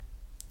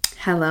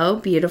Hello,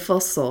 beautiful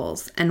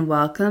souls, and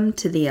welcome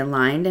to the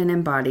Aligned and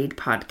Embodied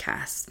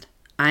podcast.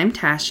 I'm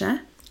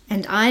Tasha.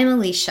 And I'm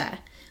Alicia.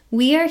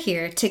 We are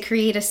here to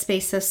create a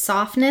space of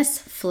softness,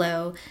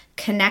 flow,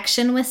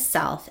 connection with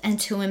self, and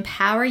to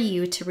empower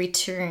you to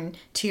return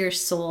to your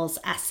soul's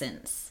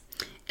essence.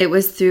 It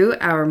was through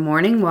our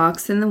morning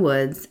walks in the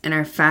woods and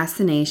our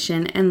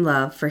fascination and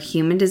love for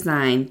human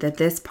design that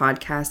this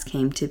podcast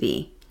came to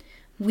be.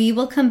 We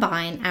will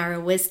combine our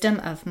wisdom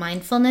of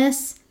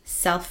mindfulness,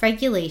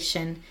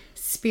 self-regulation,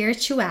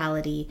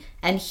 spirituality,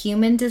 and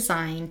human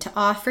design to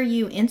offer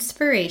you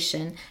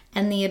inspiration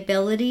and the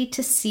ability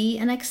to see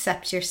and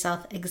accept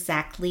yourself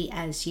exactly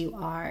as you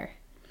are.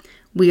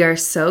 We are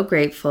so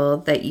grateful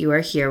that you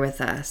are here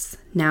with us.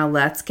 Now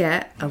let's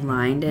get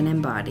aligned and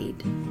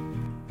embodied.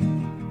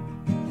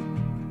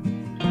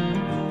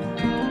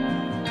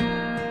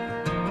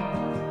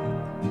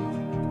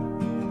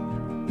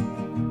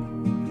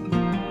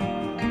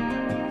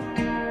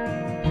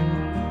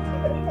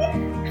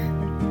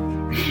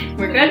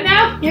 We're good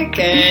now? You're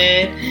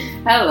good.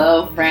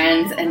 Hello,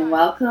 friends, and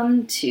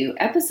welcome to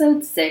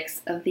episode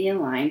 6 of the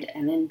Aligned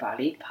and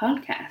Embodied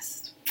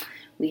podcast.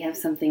 We have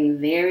something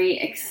very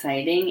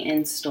exciting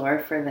in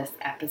store for this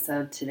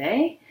episode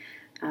today.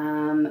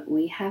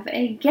 We have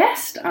a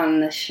guest on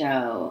the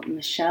show,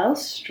 Michelle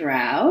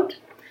Stroud,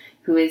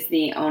 who is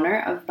the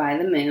owner of By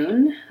the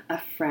Moon,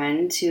 a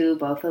friend to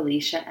both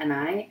Alicia and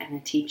I, and a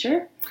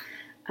teacher.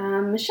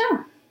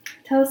 Michelle,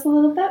 tell us a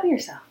little about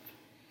yourself.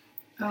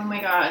 Oh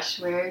my gosh,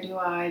 where do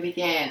I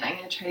begin? I'm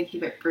going to try to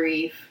keep it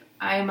brief.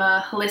 I'm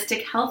a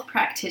holistic health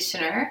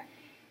practitioner.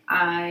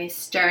 I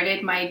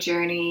started my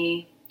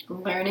journey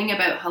learning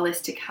about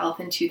holistic health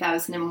in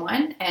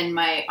 2001 and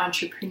my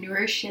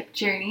entrepreneurship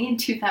journey in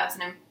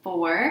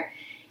 2004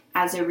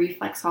 as a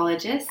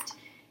reflexologist.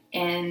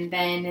 And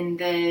then in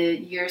the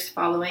years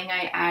following,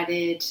 I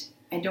added,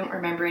 I don't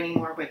remember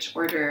anymore which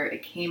order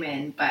it came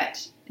in,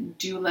 but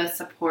doula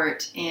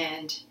support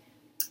and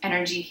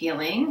energy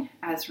healing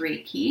as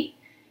Reiki.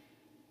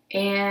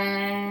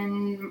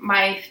 And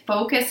my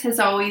focus has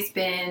always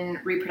been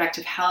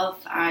reproductive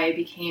health. I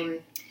became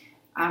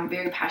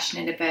very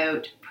passionate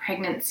about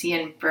pregnancy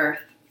and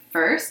birth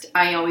first.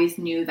 I always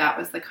knew that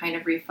was the kind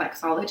of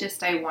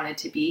reflexologist I wanted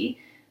to be,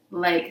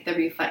 like the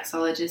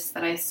reflexologists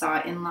that I saw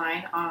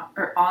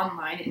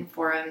online in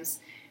forums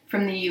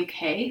from the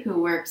UK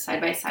who work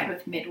side by side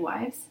with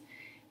midwives.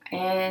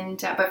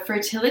 But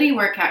fertility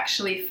work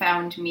actually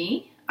found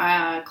me.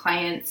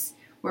 Clients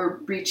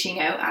were reaching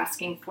out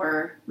asking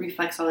for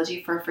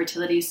reflexology for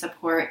fertility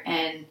support,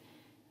 and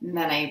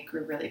then I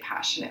grew really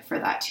passionate for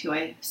that too.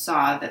 I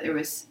saw that there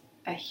was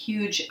a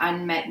huge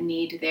unmet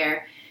need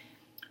there,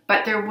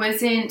 but there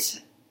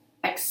wasn't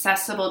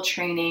accessible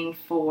training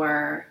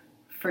for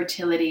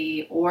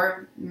fertility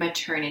or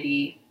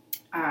maternity,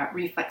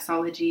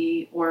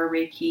 reflexology or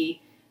Reiki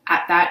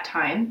at that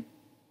time.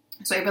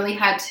 So I really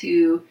had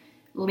to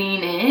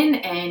lean in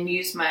and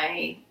use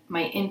my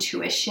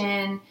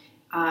intuition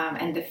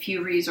and the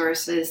few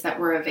resources that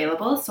were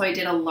available. So I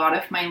did a lot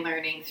of my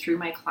learning through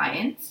my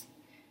clients.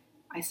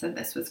 I said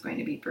this was going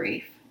to be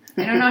brief.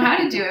 I don't know how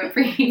to do it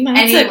brief.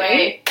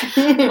 Anyway,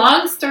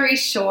 long story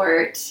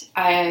short,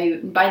 By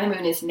the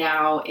Moon is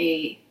now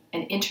an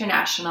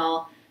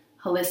international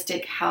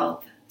holistic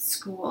health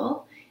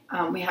school.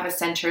 We have a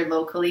center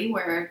locally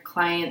where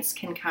clients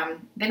can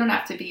come. They don't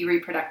have to be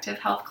reproductive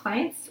health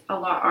clients. A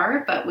lot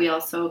are, but we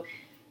also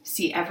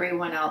see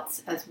everyone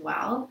else as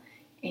well.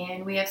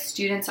 And we have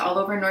students all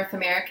over North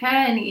America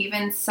and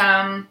even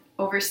some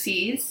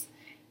overseas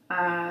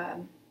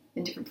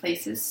in different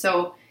places.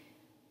 So,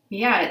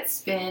 yeah,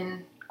 it's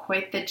been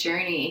quite the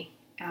journey.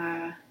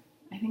 I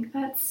think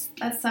that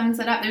sums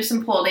it up. There's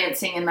some pole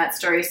dancing in that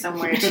story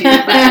somewhere, too.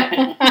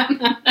 But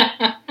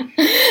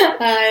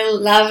I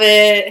love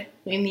it.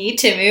 We need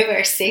to move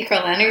our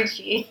sacral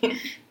energy.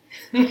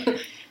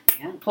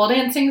 Yeah, pole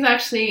dancing is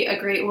actually a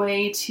great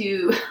way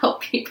to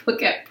help people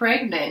get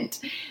pregnant.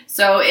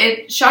 So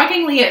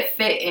shockingly it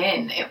fit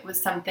in. It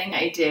was something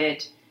I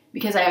did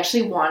because I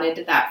actually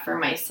wanted that for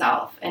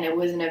myself, and it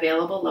wasn't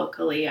available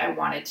locally. I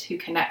wanted to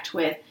connect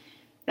with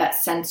that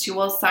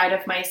sensual side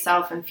of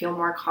myself and feel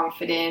more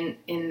confident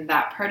in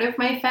that part of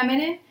my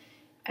feminine.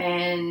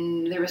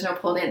 And there was no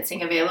pole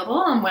dancing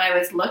available. And when I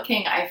was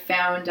looking, I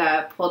found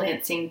a pole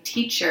dancing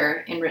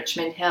teacher in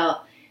Richmond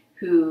Hill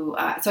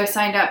so I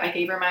signed up. I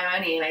gave her my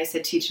money and I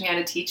said, teach me how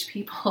to teach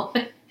people.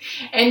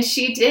 And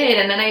she did.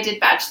 And then I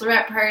did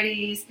bachelorette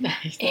parties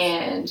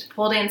and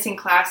pole dancing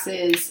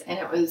classes, and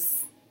it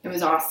was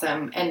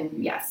awesome.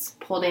 And yes,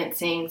 pole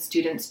dancing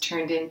students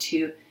turned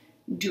into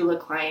doula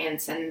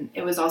clients, and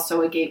it was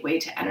also a gateway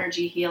to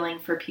energy healing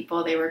for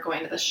people. They were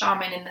going to the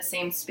shaman in the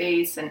same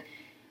space, and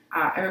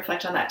I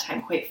reflect on that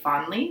time quite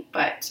fondly,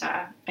 but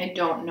I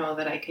don't know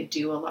that I could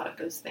do a lot of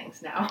those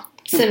things now.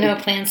 So no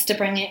plans to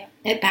bring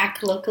it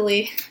back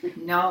locally?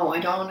 No,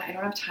 I don't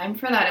have time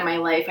for that in my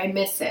life. I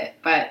miss it,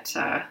 but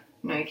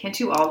you can't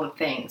do all the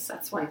things.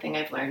 That's one thing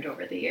I've learned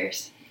over the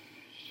years.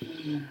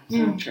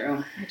 So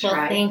true.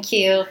 Well, thank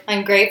you.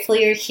 I'm grateful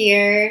you're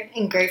here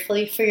and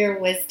grateful for your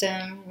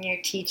wisdom and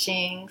your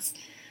teachings,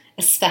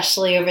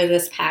 especially over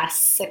this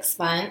past 6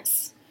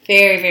 months.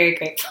 Very, very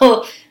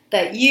grateful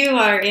that you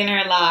are in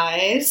our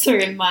lives or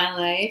in my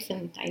life.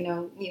 And I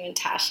know you and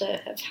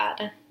Tasha have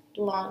had a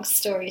long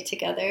story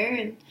together.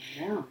 And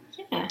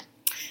yeah.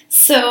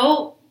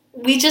 So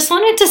we just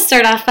wanted to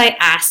start off by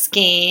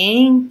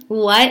asking,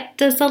 what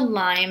does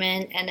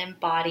alignment and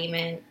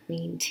embodiment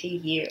mean to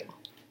you?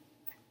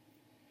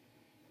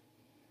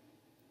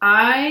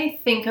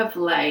 I think of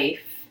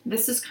life,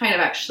 this is kind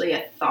of actually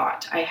a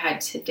thought I had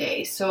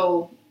today.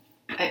 So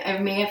I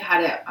may have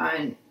had it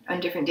on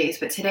different days,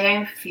 but today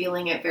I'm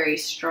feeling it very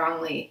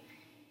strongly.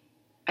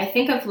 I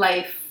think of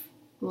life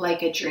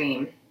like a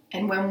dream.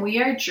 And when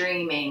we are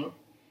dreaming,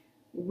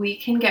 we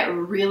can get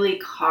really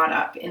caught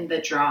up in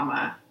the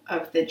drama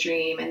of the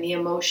dream, and the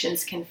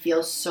emotions can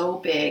feel so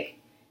big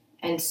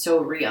and so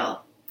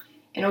real.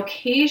 And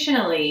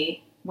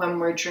occasionally when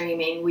we're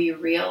dreaming, we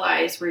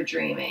realize we're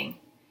dreaming.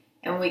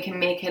 And we can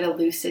make it a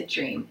lucid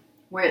dream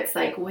where it's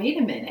like, wait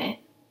a minute,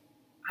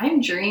 I'm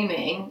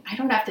dreaming. I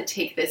don't have to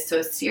take this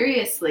so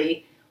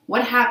seriously.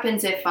 What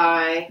happens if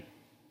I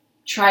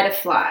try to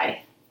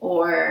fly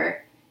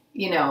or,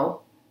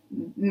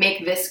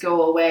 make this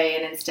go away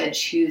and instead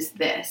choose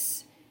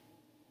this?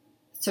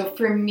 So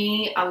for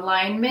me,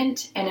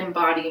 alignment and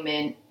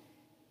embodiment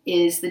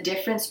is the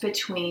difference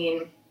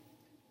between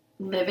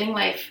living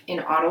life in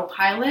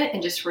autopilot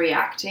and just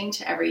reacting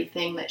to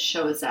everything that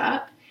shows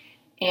up,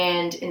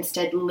 and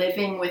instead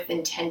living with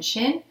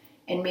intention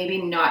and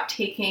maybe not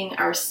taking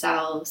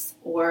ourselves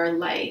or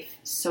life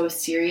so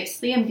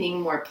seriously and being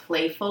more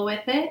playful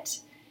with it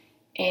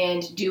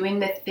and doing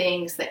the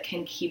things that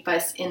can keep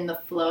us in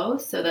the flow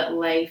so that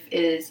life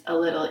is a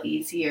little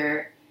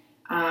easier,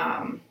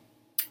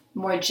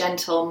 more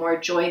gentle, more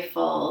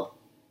joyful,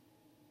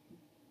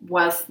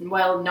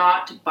 while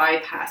not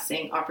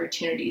bypassing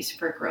opportunities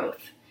for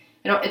growth.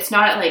 It's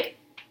not like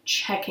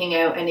checking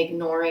out and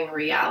ignoring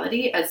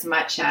reality as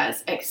much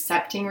as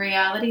accepting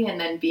reality and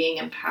then being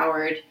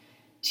empowered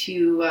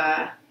to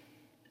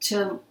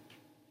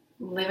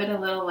live it a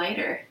little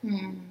lighter.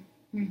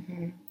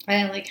 Mm-hmm.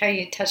 I like how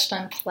you touched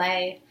on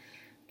play.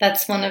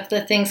 That's one of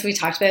the things we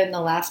talked about in the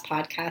last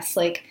podcast.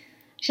 Like,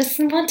 just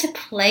want to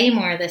play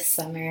more this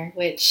summer,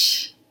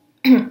 which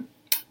I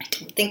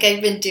don't think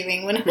I've been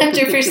doing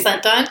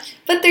 100% on,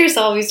 but there's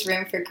always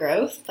room for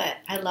growth. But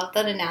I love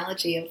that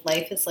analogy of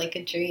life is like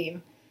a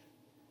dream.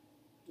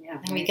 Yeah,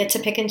 and we get to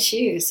pick and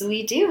choose.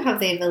 We do have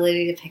the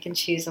ability to pick and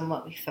choose on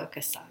what we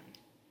focus on.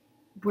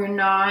 We're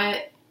not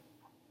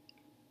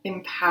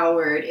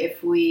empowered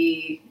if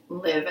we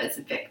live as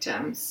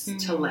victims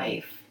to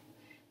life.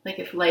 Like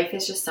if life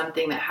is just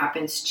something that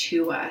happens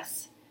to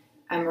us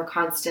and we're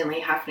constantly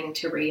having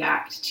to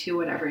react to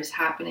whatever is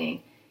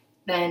happening,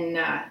 then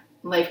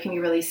life can be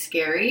really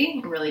scary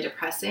and really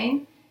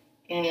depressing.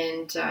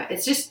 And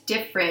it's just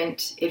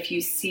different if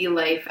you see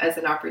life as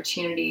an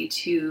opportunity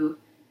to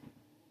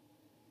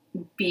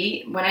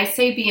when I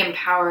say be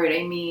empowered,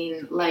 I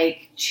mean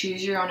like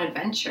choose your own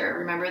adventure.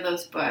 Remember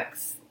those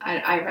books?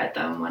 I read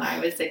them when I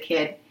was a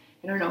kid.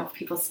 I don't know if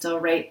people still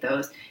write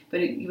those, but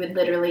you would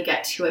literally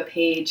get to a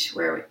page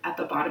where at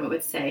the bottom it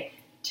would say,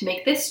 to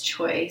make this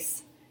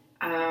choice,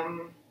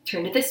 turn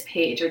to this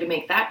page, or to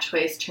make that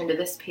choice, turn to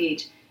this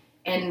page.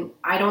 And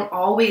I don't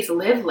always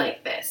live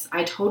like this.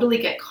 I totally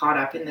get caught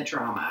up in the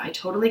drama. I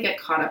totally get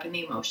caught up in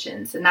the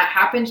emotions. And that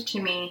happened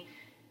to me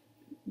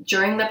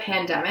during the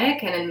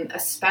pandemic, and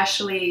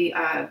especially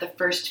the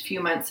first few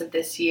months of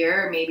this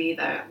year, maybe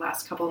the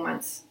last couple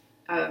months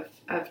of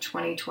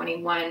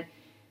 2021,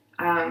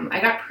 I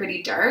got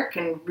pretty dark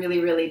and really,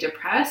 really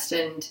depressed,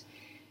 and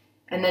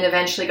then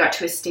eventually got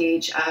to a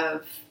stage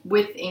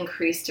with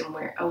increased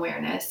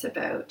awareness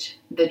about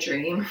the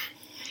dream.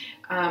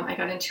 I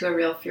got into a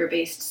real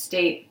fear-based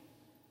state,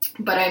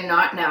 but I'm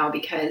not now,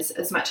 because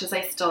as much as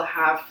I still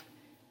have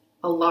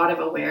a lot of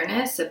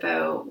awareness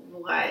about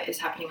what is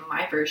happening in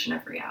my version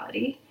of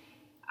reality,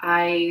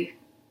 I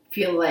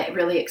feel like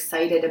really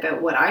excited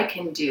about what I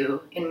can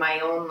do in my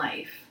own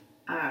life.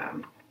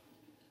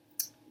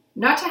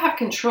 Not to have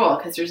control,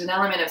 because there's an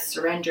element of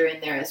surrender in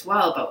there as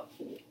well, but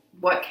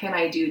what can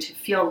I do to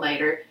feel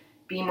lighter,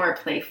 be more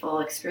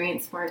playful,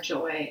 experience more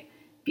joy,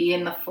 be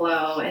in the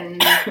flow,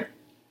 and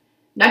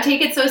not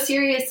take it so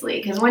seriously,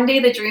 because one day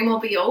the dream will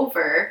be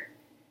over,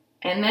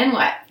 and then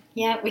what?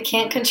 Yeah, we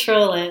can't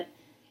control it,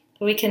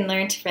 but we can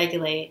learn to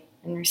regulate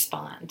and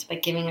respond by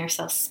giving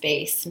ourselves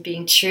space and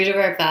being true to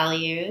our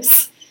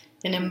values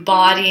and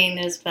embodying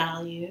those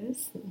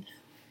values.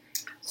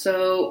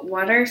 So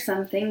what are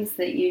some things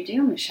that you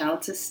do, Michelle,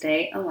 to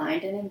stay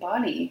aligned and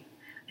embodied?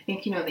 I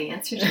think you know the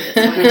answer to this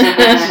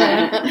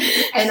one.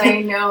 And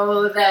I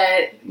know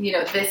that,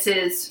 this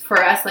is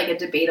for us like a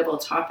debatable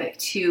topic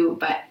too,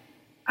 but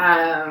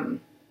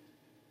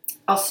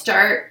I'll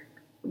start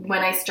when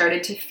I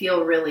started to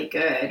feel really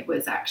good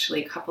was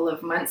actually a couple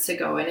of months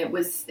ago, and it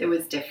was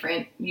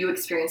different. You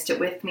experienced it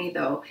with me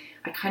though.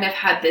 I kind of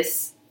had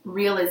this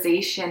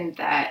realization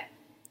that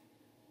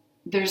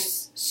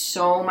there's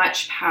so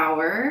much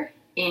power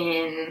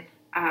in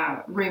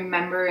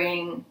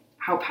remembering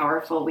how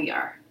powerful we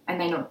are.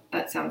 And I know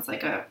that sounds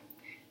like of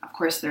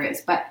course there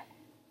is, but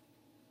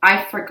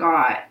I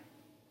forgot.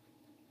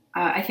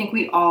 I think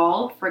we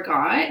all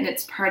forgot, and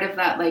it's part of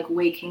that like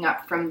waking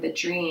up from the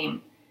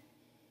dream.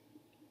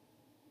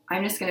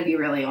 I'm just going to be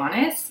really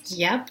honest.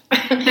 Yep. We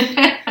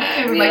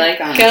like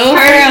honesty. Go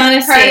for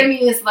honesty. Part of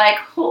me is like,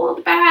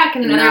 hold back,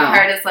 and another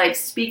part is like,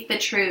 speak the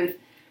truth.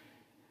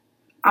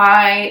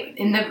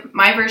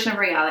 My version of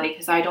reality,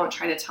 because I don't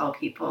try to tell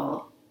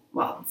people,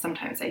 well,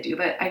 sometimes I do,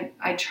 but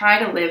I try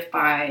to live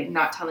by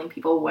not telling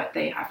people what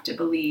they have to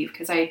believe,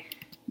 because I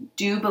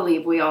do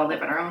believe we all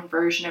live in our own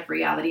version of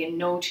reality, and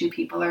no two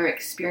people are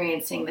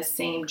experiencing the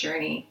same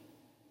journey,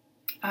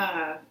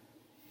 because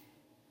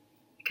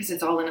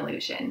it's all an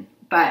illusion.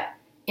 But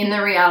in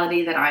the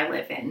reality that I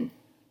live in,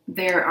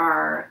 there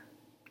are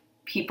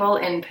people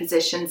in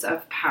positions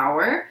of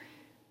power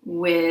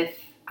with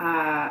who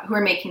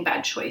are making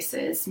bad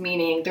choices,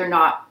 meaning they're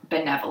not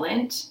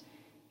benevolent.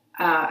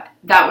 That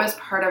was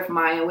part of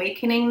my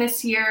awakening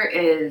this year.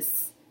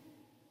 Is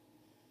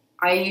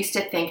I used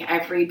to think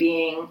every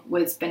being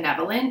was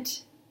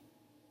benevolent,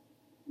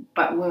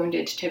 but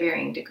wounded to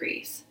varying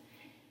degrees.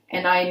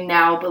 And I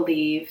now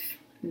believe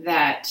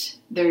that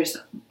there's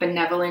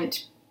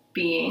benevolent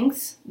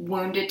beings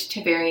wounded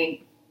to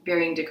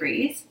varying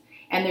degrees,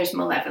 and there's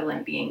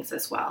malevolent beings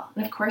as well.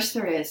 And of course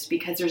there is,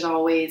 because there's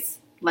always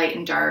light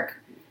and dark,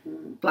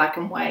 black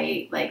and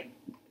white. Like,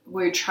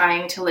 we're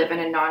trying to live in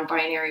a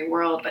non-binary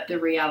world, but the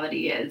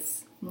reality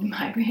is,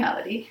 my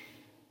reality,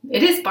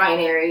 it is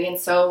binary, and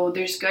so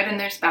there's good and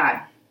there's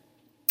bad.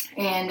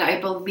 And I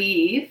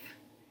believe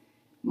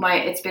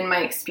it's been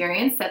my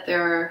experience that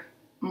there are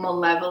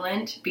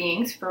malevolent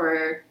beings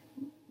for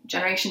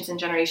generations and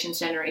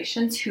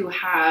generations who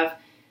have,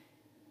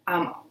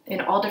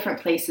 in all different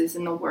places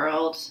in the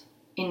world,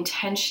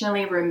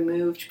 intentionally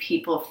removed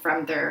people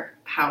from their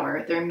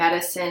power, their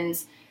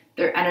medicines,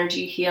 their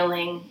energy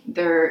healing,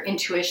 their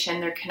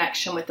intuition, their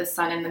connection with the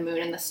sun and the moon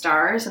and the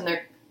stars, and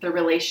their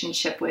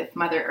relationship with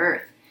Mother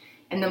Earth.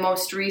 And the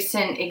most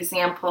recent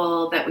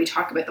example that we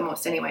talk about the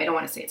most anyway, I don't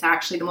want to say it's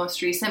actually the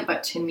most recent,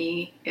 but to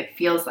me, it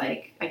feels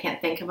like I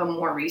can't think of a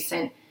more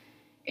recent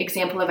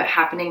example of it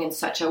happening in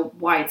such a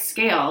wide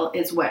scale,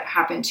 is what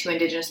happened to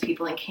Indigenous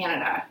people in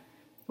Canada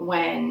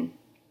when,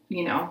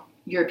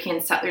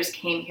 European settlers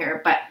came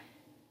here. But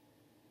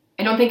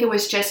I don't think it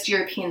was just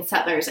European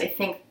settlers. I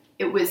think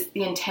it was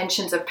the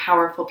intentions of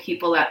powerful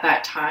people at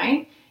that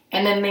time,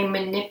 and then they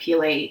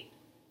manipulate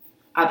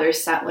other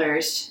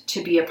settlers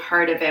to be a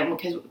part of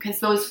it, because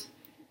those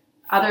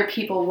other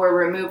people were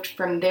removed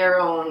from their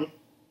own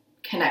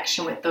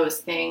connection with those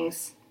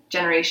things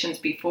generations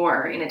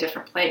before in a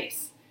different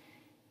place.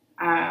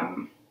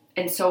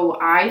 And so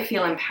I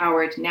feel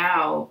empowered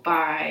now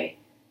by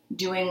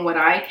doing what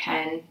I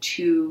can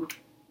to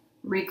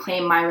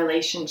reclaim my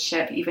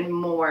relationship even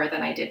more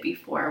than I did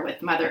before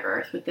with Mother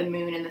Earth, with the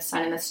moon and the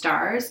sun and the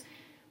stars,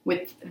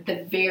 with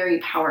the very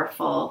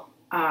powerful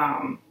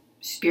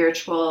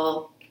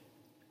spiritual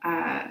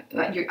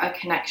a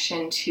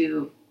connection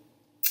to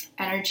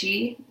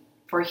energy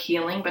for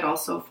healing, but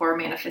also for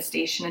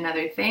manifestation and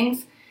other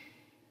things.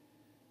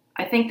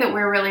 I think that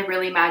we're really,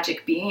 really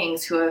magic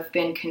beings who have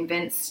been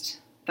convinced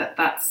that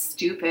that's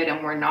stupid,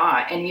 and we're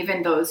not. And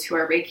even those who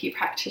are Reiki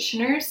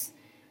practitioners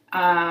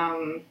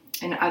and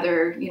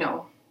other,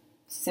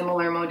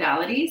 similar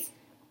modalities,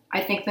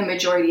 I think the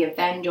majority of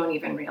them don't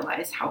even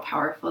realize how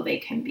powerful they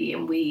can be,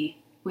 and we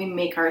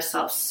make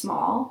ourselves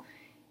small.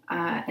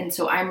 And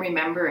so I'm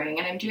remembering,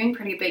 and I'm doing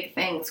pretty big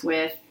things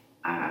with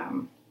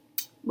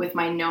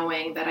my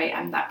knowing that I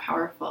am that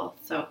powerful.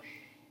 So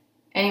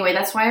anyway,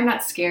 that's why I'm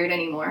not scared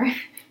anymore.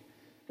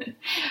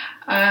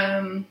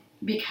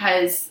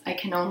 Because I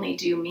can only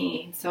do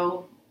me.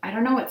 So I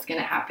don't know what's going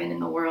to happen in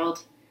the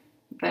world,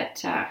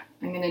 but I'm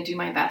going to do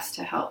my best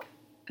to help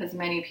as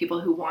many people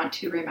who want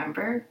to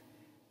remember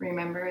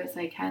as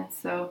I can.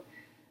 So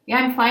yeah,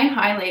 I'm flying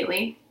high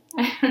lately.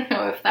 I don't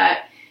know if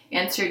that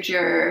answered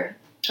your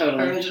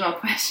original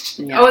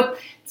question. Yeah. Oh,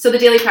 so the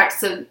daily practice.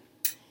 So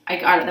I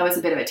got it. That was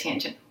a bit of a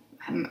tangent.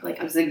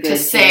 It was a good to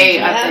say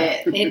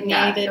a bit. It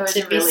needed it was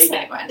to a be really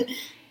said. big one.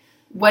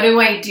 What do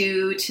I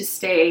do to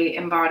stay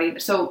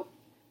embodied? So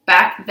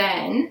back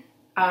then,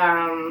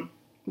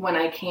 when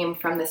I came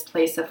from this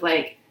place of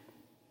like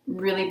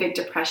really big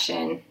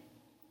depression,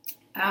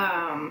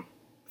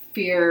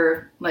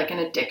 fear, like an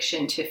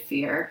addiction to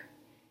fear.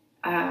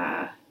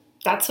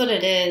 That's what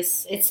it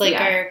is. It's like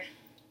our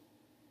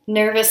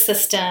nervous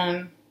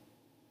system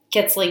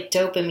gets like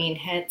dopamine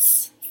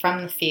hits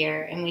from the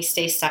fear, and we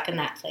stay stuck in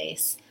that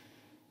place.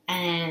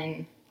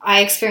 And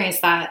I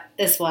experienced that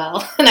as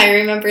well. And I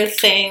remember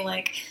saying,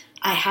 like,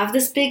 I have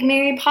this big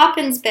Mary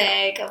Poppins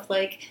bag of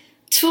like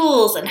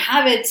tools and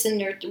habits and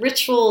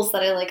rituals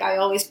that I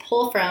always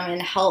pull from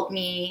and help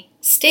me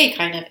stay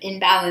kind of in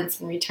balance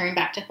and return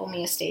back to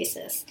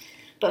homeostasis.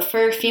 But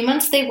for a few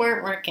months they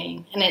weren't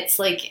working, and it's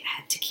like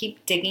I had to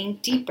keep digging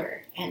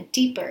deeper and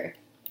deeper.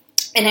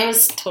 And I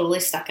was totally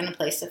stuck in a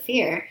place of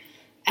fear.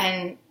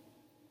 And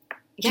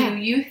yeah. Do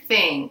you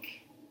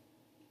think,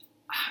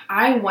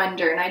 I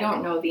wonder, and I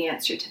don't know the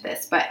answer to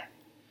this, but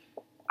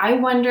I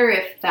wonder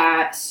if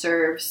that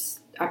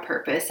serves a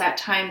purpose at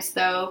times,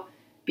 though,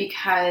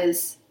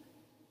 because,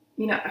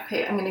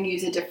 okay, I'm going to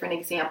use a different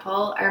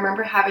example. I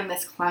remember having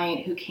this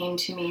client who came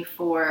to me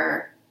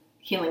for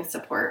healing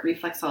support,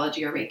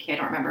 reflexology or Reiki, I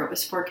don't remember. It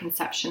was for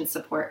conception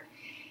support.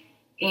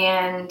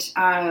 And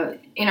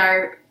in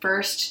our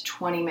first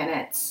 20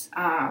 minutes,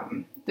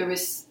 there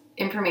was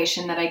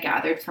information that I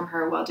gathered from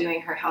her while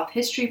doing her health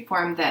history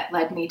form that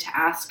led me to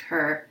ask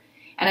her,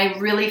 and I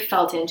really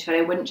felt into it.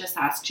 I wouldn't just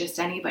ask just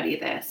anybody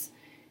this.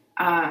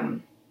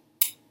 I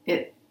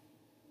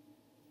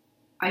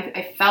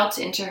felt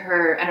into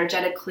her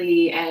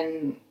energetically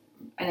and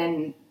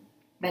then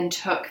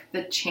took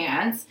the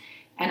chance,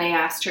 and I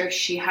asked her if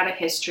she had a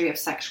history of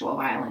sexual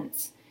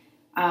violence.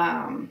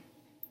 And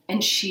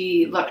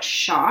she looked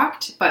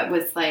shocked, but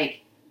was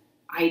like,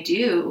 I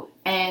do.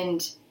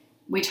 And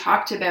we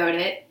talked about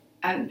it.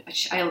 And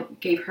I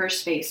gave her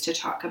space to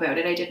talk about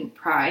it. I didn't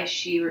pry.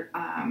 She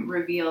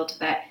revealed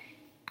that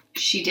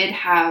she did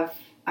have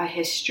a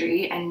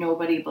history and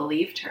nobody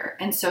believed her.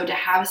 And so to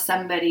have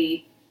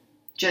somebody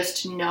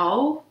just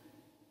know,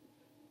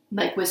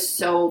 was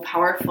so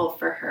powerful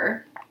for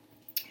her,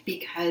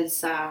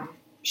 because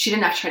she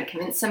didn't have to try to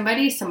convince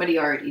somebody. Somebody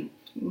already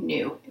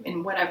knew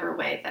in whatever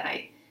way that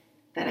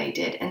I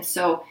did. And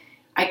so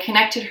I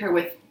connected her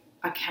with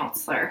a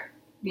counselor.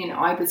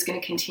 I was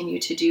going to continue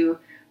to do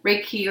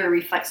Reiki or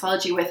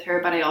reflexology with her,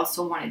 but I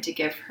also wanted to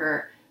give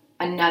her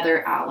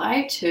another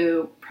ally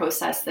to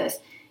process this.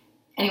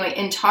 Anyway,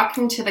 in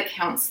talking to the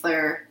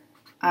counselor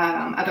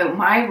about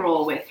my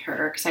role with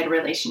her, because I had a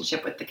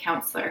relationship with the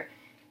counselor,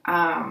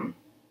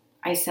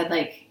 I said,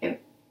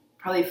 it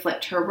probably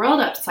flipped her world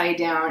upside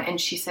down. And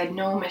she said,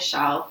 no,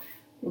 Michelle,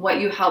 what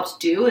you helped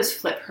do is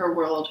flip her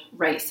world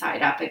right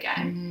side up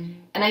again. Mm-hmm.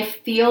 And I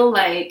feel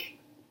like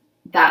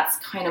that's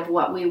kind of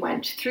what we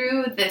went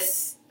through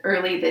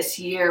early this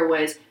year.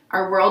 Was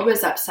our world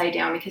was upside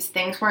down because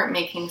things weren't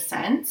making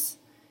sense.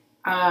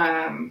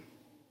 We're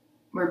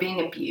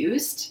being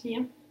abused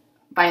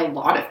by a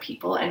lot of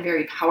people and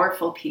very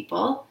powerful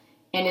people.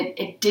 And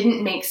it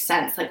didn't make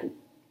sense.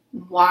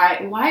 Why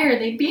are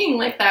they being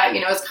like that?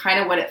 It's kind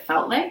of what it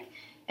felt like.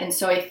 And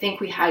so I think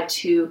we had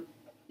to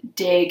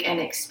dig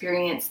and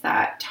experience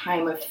that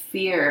time of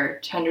fear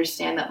to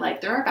understand that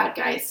there are bad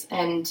guys,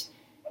 and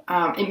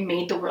it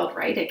made the world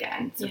right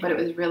again. So, but it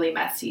was really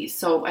messy.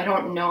 So I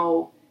don't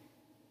know,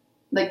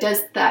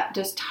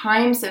 does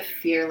times of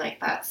fear like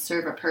that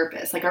serve a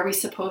purpose? Are we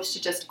supposed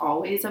to just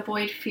always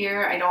avoid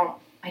fear? I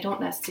don't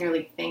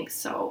necessarily think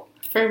so.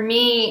 For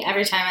me,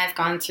 every time I've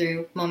gone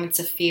through moments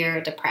of fear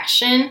or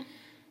depression,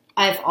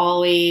 I've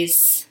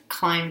always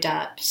climbed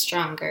up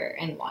stronger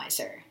and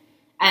wiser.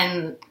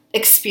 And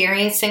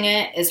experiencing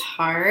it is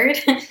hard,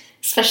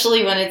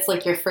 especially when it's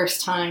your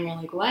first time. You're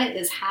like, what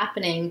is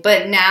happening?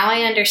 But now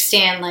I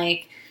understand,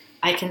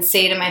 I can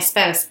say to my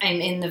spouse,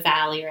 I'm in the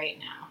valley right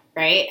now,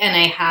 right? And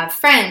I have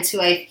friends who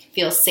I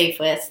feel safe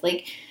with,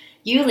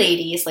 you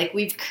ladies.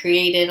 We've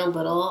created a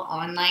little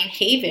online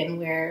haven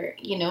where,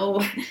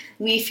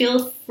 we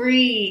feel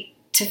free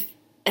to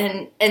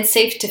and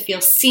safe to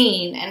feel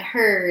seen and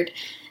heard.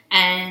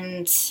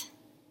 And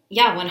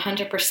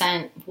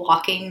 100%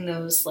 walking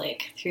those,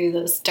 through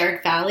those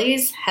dark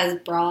valleys has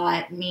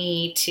brought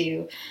me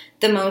to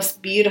the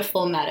most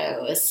beautiful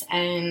meadows.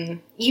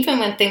 And even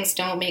when things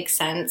don't make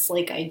sense,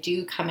 I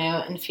do come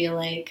out and feel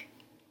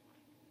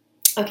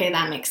okay,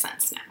 that makes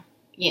sense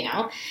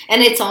now,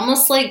 And it's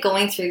almost like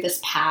going through this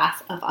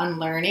path of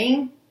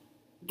unlearning.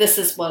 This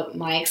is what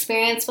my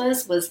experience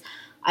was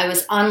I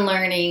was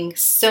unlearning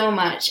so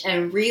much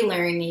and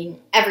relearning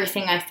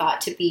everything I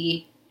thought to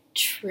be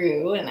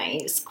true, and I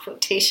use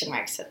quotation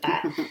marks with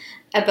that,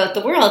 about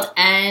the world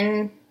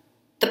and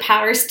the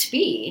powers to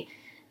be,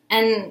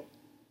 and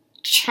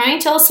trying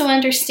to also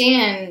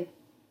understand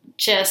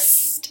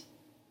just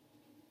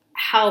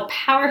how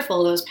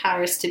powerful those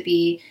powers to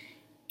be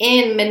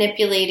in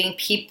manipulating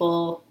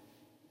people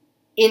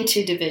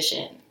into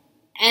division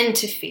and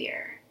to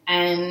fear.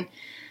 And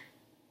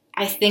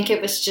I think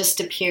it was just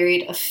a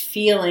period of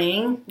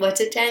feeling. What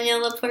did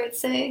Danielle Laporte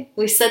say?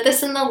 We said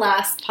this in the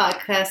last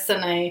podcast,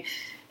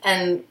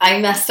 and I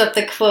messed up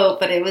the quote,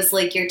 but it was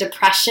your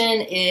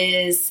depression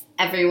is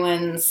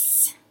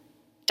everyone's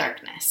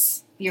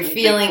darkness. You're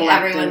feeling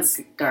everyone's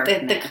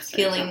darkness.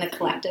 Feeling the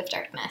collective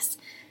darkness.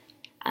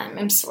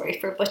 I'm sorry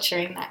for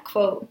butchering that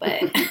quote,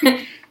 but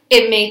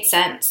it made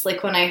sense.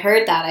 When I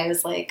heard that, I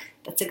was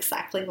that's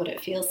exactly what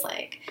it feels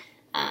like.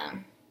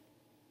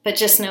 But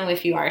just know,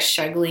 if you are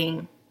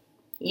struggling,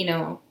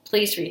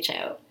 please reach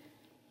out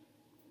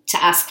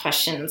to ask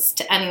questions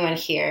to anyone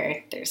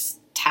here. There's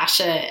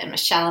Tasha and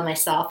Michelle and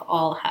myself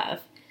all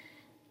have,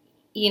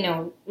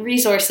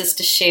 resources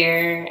to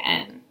share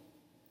and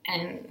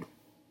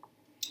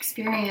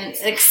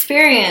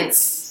experience.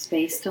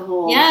 Space to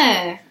hold.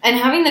 Yeah. And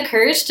having the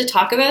courage to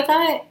talk about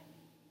that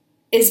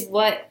is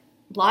what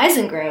lies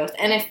in growth.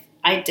 And if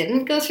I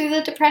didn't go through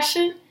the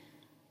depression,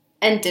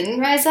 and didn't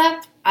rise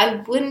up, I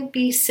wouldn't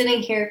be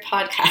sitting here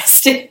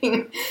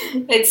podcasting.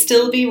 I'd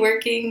still be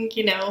working,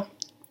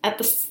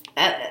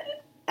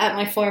 at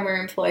my former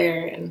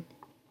employer. And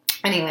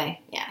anyway,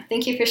 yeah,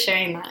 thank you for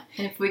sharing that.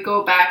 And if we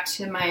go back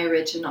to my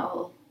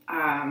original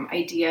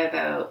idea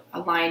about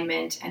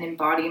alignment and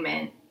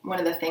embodiment, one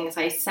of the things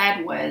I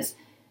said was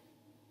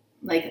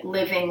like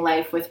living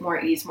life with more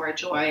ease, more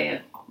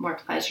joy, more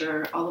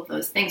pleasure, all of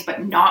those things,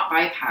 but not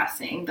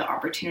bypassing the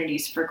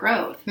opportunities for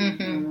growth.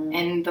 Mm-hmm.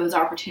 And those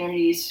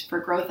opportunities for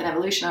growth and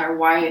evolution are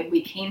why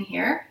we came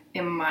here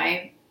in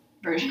my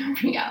version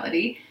of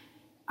reality.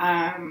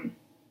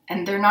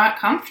 And they're not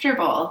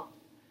comfortable.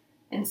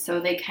 And so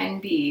they can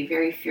be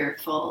very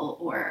fearful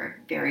or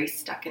very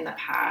stuck in the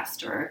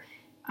past, or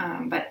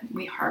but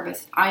we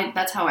harvest.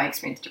 That's how I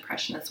experienced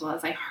depression as well,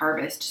 as I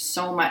harvest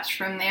so much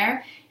from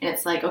there. And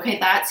it's like, okay,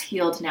 that's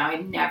healed now. I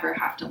never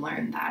have to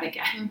learn that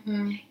again.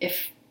 Mm-hmm.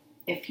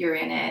 If you're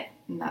in it.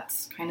 And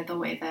that's kind of the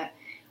way that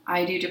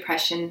I do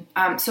depression.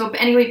 So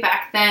anyway,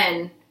 back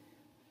then,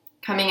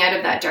 coming out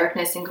of that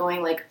darkness and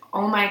going like,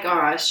 oh my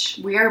gosh,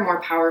 we are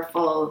more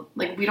powerful.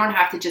 Like, we don't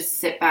have to just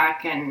sit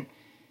back and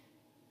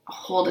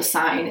hold a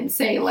sign and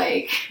say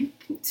like,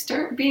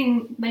 start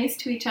being nice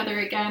to each other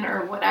again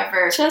or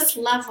whatever. Just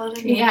love one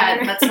another.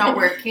 Yeah, that's not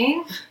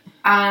working.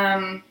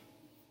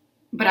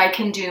 But I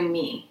can do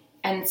me.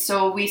 And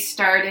so we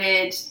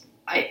started,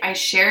 I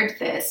shared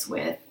this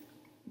with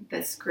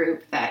this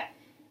group that,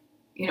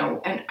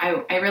 and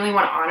I really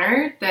want to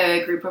honor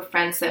the group of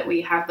friends that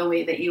we have the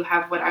way that you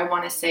have. What I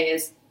want to say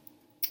is,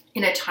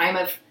 in a time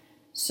of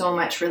so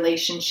much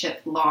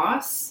relationship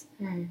loss,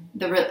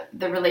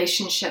 the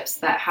relationships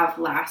that have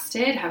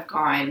lasted have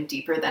gone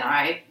deeper than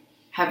I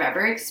have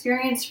ever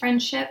experienced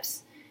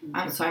friendships.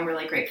 So I'm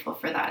really grateful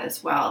for that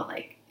as well.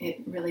 Like,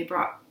 it really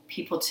brought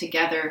people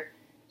together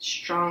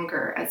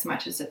stronger as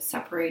much as it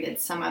separated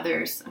some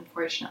others,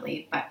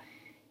 unfortunately. But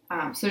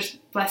so there's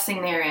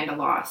blessing there and a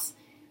loss.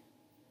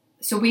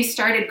 So we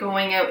started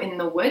going out in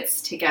the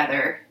woods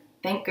together.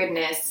 Thank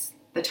goodness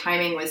the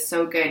timing was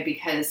so good,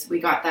 because we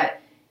got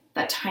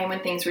that time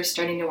when things were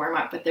starting to warm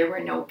up, but there were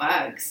no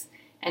bugs.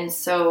 And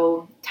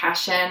so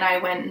Tasha and I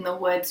went in the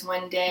woods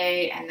one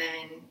day, and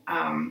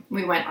then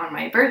we went on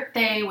my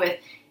birthday with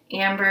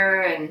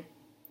Amber and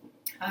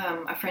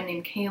a friend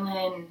named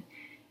Kaylin.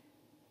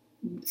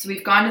 So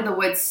we've gone to the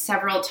woods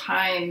several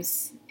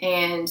times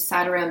and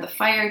sat around the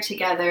fire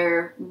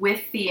together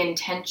with the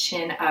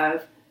intention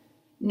of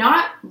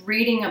not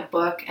reading a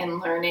book and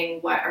learning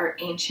what our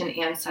ancient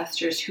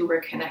ancestors who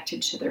were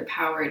connected to their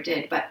power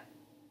did, but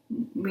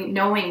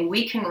knowing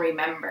we can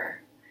remember.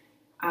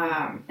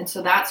 And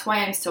so that's why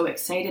I'm so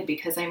excited,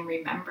 because I'm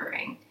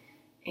remembering.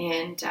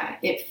 And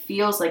it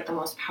feels like the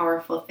most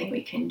powerful thing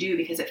we can do,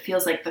 because it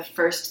feels like the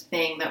first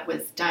thing that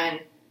was done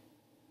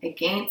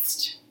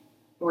against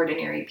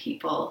ordinary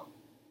people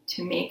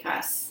to make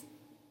us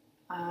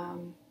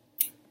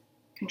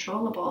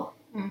controllable.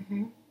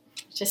 Mm-hmm.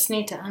 Just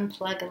need to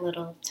unplug a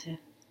little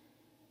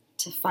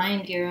to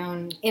find your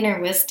own inner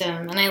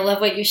wisdom. And I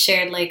love what you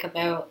shared, like,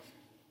 about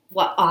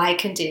what I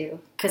can do,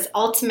 because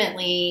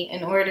ultimately,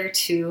 in order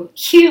to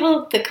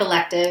heal the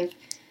collective,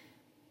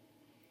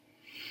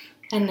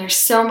 and there's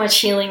so much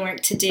healing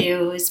work to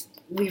do, is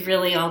we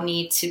really all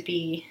need to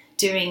be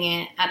doing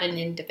it at an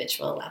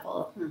individual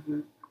level. Mm-hmm.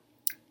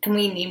 And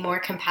we need more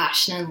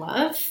compassion and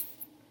love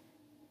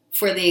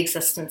for the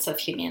existence of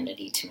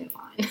humanity to move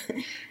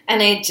on.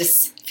 And I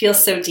just feel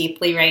so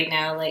deeply right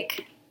now,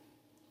 like,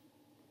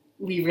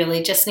 we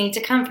really just need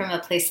to come from a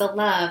place of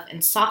love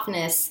and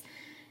softness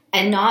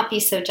and not be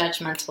so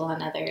judgmental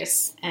on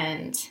others.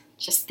 And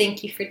just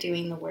thank you for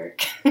doing the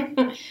work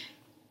and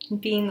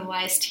being the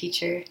wise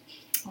teacher.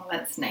 Well,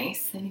 that's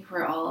nice. I think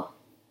we're all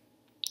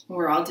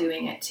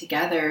doing it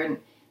together, and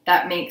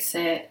that makes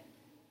it,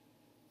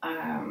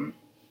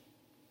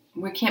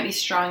 we can't be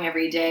strong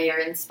every day or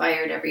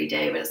inspired every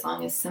day, but as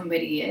long as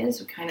somebody is,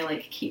 we kind of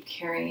like keep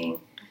carrying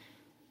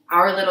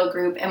our little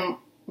group. And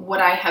what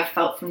I have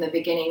felt from the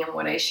beginning and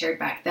what I shared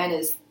back then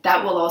is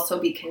that will also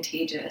be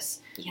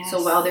contagious. Yes.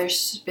 So while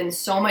there's been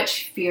so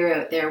much fear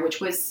out there,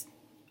 which was,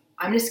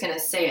 I'm just going to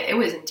say it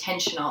was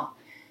intentional.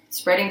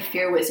 Spreading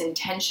fear was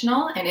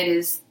intentional, and it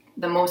is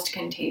the most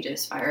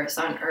contagious virus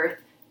on earth.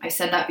 I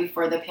said that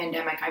before the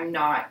pandemic. I'm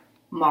not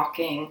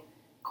mocking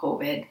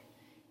COVID.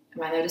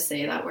 Am I allowed to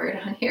say that word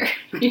on here?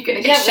 You're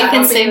gonna get we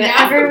can say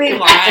whatever we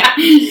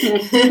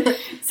want.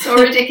 So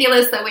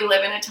ridiculous that we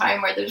live in a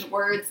time where there's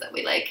words that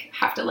we like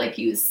have to like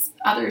use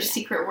other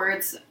secret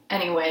words.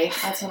 Anyway,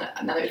 that's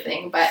another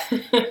thing. But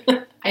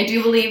I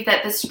do believe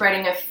that the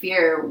spreading of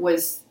fear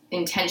was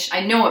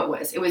intentional. I know it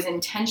was. It was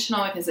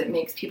intentional because it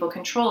makes people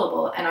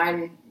controllable. And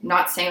I'm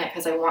not saying that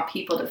because I want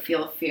people to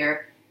feel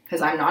fear,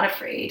 because I'm not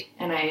afraid.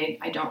 And I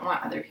don't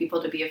want other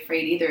people to be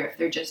afraid either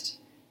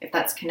if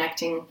that's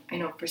connecting. I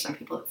know for some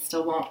people it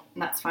still won't,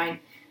 and that's fine.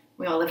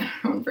 We all live in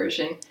our own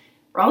version.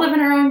 We're all living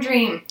our own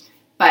dream.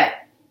 But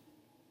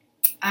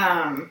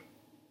I've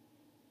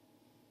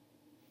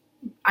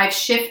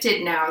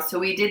shifted now. So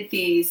we did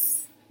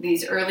these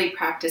these early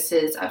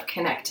practices of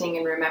connecting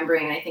and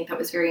remembering. And I think that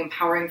was very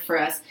empowering for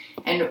us.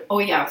 And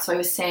so I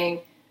was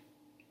saying,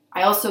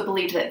 I also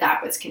believed that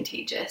that was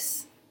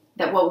contagious,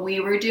 that what we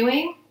were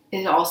doing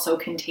is also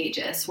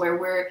contagious, where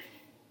we're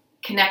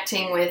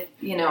connecting with,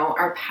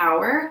 our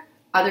power.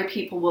 Other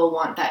people will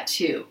want that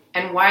too.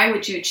 And why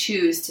would you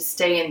choose to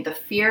stay in the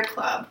fear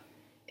club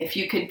if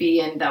you could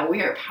be in the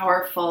we are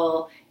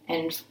powerful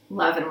and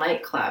love and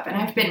light club? And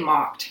I've been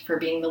mocked for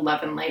being the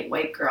love and light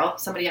white girl.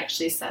 Somebody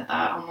actually said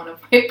that on one of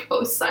my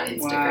posts on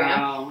Instagram.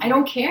 Wow. I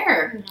don't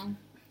care. Mm-hmm.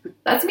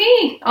 That's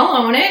me.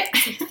 I'll own it.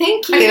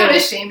 Thank you. I'm not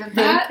ashamed of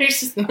that.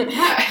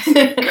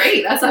 Yeah.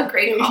 Great. That's a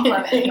great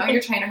compliment. I know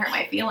you're trying to hurt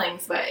my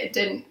feelings, but it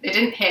didn't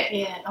hit.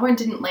 Yeah. That one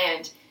didn't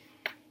land.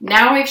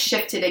 Now I've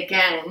shifted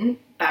again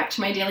back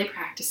to my daily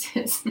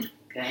practices.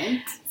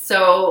 Good.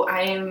 So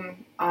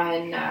I'm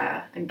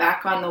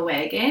back on the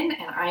wagon,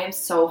 and I am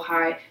so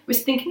high. I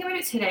was thinking about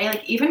it today,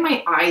 like even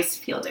my eyes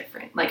feel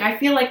different. Like I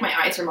feel like my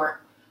eyes are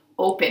more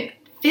open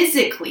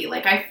physically.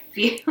 Like I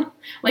feel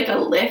like a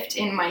lift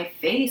in my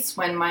face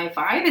when my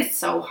vibe is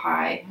so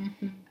high.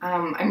 Mm-hmm.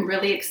 I'm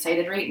really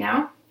excited right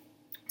now.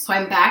 So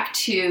I'm back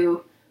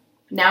to,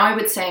 now I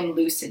would say I'm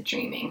lucid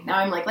dreaming. Now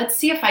I'm like, let's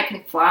see if I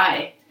can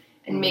fly,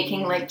 and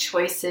making like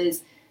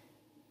choices.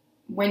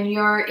 When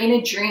you're in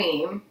a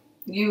dream,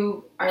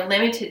 you are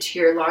limited to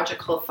your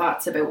logical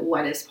thoughts about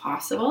what is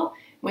possible.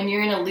 When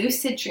you're in a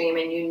lucid dream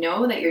and you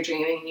know that you're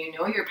dreaming and you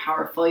know you're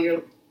powerful,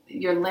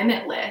 you're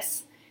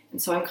limitless.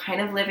 And so I'm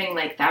kind of living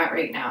like that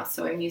right now.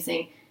 So I'm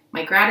using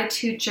my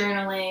gratitude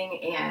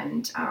journaling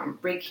and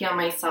Reiki on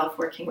myself,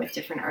 working with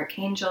different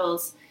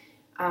archangels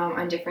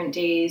on different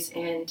days,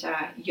 and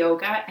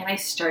yoga. And I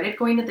started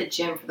going to the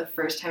gym for the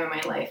first time in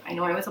my life. I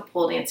know I was a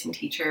pole dancing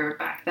teacher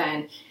back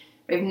then,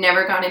 but I've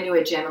never gone into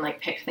a gym and like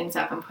picked things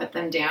up and put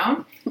them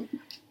down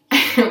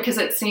because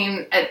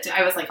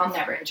I was like, I'll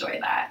never enjoy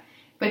that.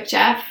 But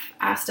Jeff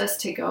asked us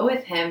to go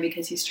with him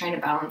because he's trying to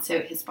balance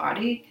out his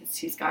body, because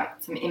he's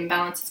got some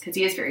imbalances, because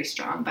he is very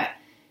strong, but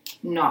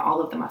not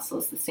all of the muscle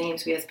is the same,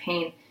 so he has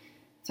pain.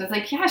 So I was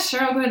like, yeah,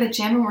 sure, I'll go to the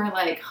gym. And we're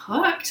like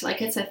hooked.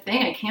 Like it's a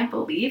thing. I can't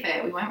believe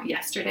it. We went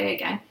yesterday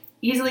again.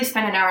 Easily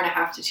spent an hour and a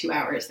half to 2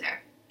 hours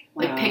there.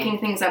 Like Wow. picking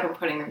things up and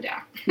putting them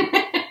down.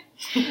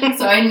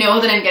 So I know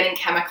that I'm getting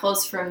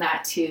chemicals from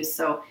that too.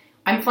 So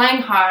I'm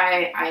flying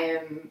high. I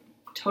am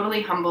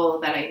totally humble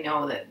that I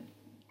know that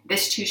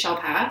this too shall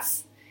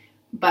pass.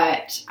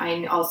 But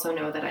I also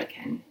know that I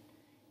can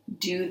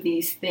do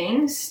these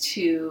things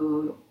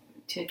to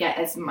get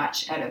as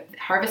much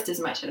harvest as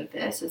much out of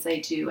this as I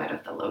do out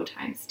of the low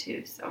times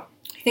too. So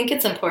I think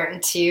it's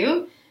important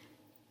too,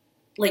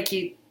 like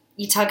you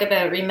talk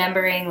about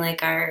remembering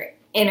like our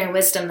inner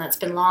wisdom that's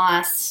been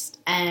lost,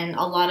 and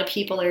a lot of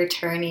people are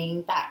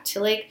turning back to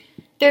like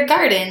their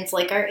gardens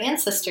like our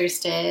ancestors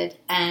did,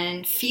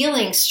 and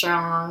feeling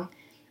strong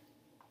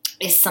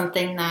is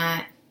something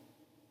that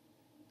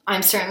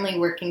I'm certainly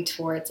working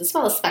towards as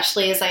well,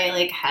 especially as I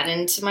like head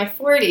into my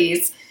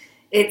 40s.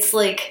 It's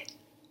like,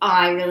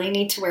 I really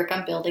need to work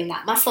on building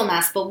that muscle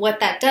mass. But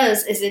what that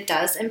does is it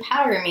does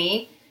empower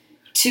me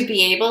to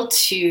be able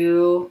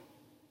to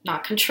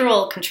not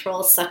control.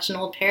 Control is such an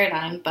old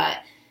paradigm. But,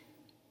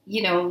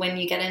 when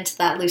you get into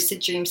that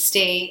lucid dream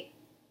state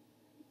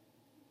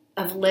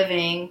of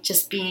living,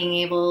 just being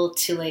able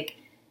to like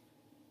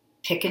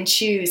pick and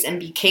choose and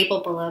be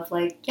capable of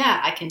like, yeah,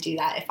 I can do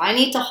that. If I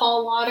need to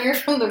haul water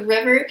from the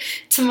river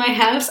to my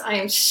house, I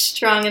am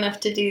strong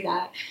enough to do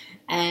that.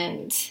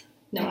 And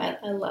no,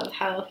 I love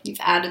how you've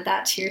added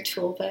that to your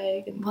tool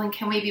bag. Well, and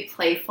can we be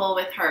playful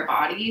with our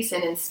bodies,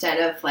 and instead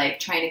of like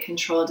trying to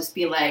control, just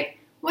be like,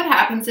 what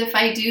happens if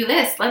I do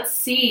this? Let's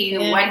see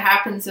what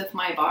happens with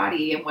my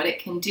body and what it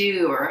can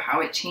do, or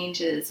how it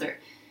changes. Or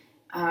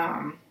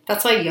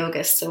that's why yoga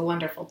is so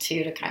wonderful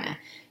too, to kind of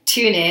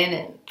tune in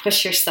and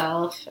push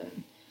yourself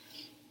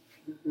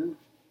and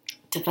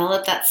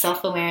develop that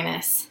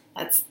self-awareness.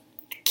 That's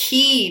the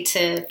key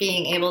to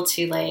being able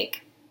to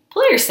like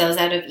pull yourselves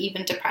out of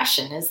even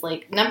depression, is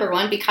like, number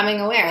one,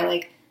 becoming aware,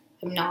 like,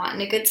 I'm not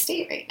in a good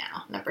state right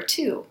now. Number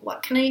two,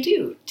 what can I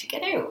do to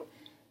get out?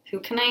 Who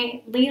can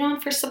I lean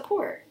on for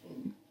support?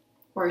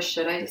 Or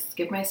should I just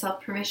give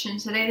myself permission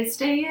today to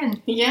stay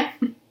in? Yeah,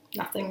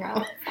 nothing wrong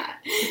with that.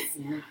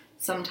 Yeah.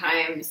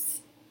 Sometimes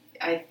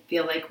I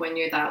feel like when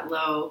you're that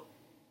low,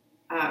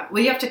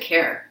 you have to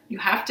care. You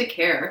have to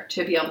care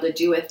to be able to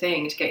do a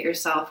thing to get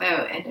yourself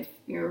out. And if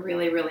you're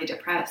really, really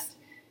depressed,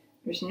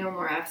 there's no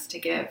more F's to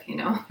give,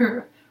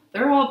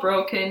 They're all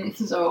broken,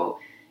 so...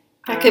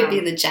 That could be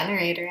the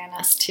generator in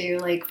us, too.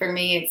 Like, for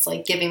me, it's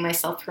like giving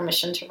myself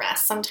permission to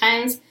rest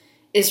sometimes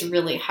is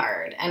really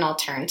hard. And I'll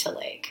turn to,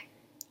 like,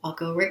 I'll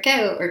go work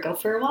out or go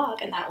for a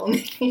walk, and that will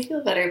make me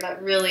feel better.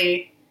 But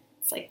really,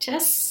 it's like,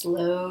 just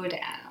slow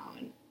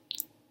down.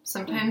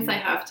 Sometimes I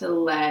have to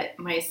let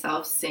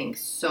myself sink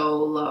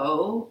so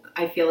low.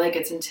 I feel like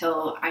it's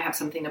until I have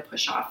something to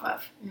push off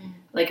of.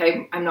 Like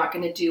I'm not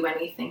going to do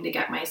anything to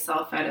get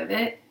myself out of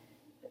it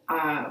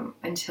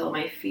until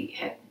my feet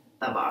hit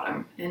the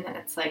bottom. And then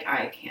it's like,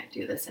 I can't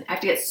do this. And I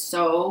have to get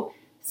so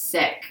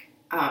sick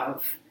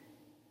of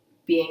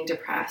being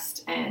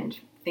depressed and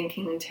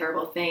thinking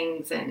terrible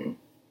things and,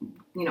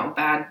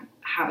 bad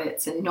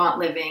habits and not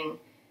living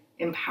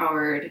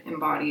empowered,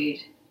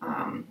 embodied,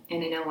 and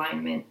in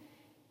alignment.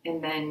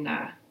 And then,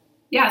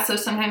 so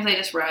sometimes I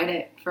just ride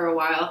it for a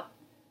while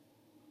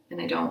and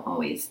I don't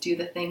always do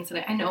the things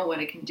that I know what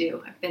I can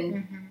do. I've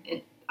been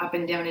up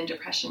and down in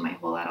depression my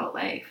whole adult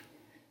life,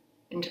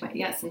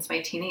 since my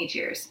teenage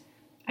years.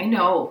 I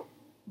know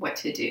what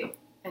to do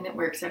and it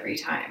works every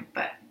time,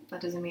 but that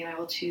doesn't mean I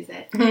will choose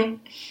it.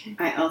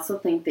 I also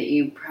think that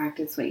you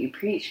practice what you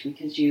preach,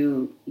 because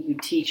you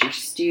teach your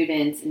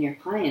students and your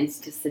clients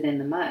to sit in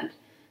the mud.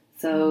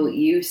 So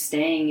you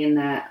staying in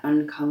that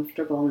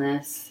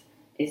uncomfortableness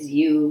is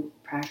you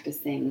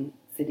practicing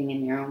sitting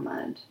in your own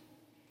mud.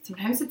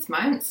 Sometimes it's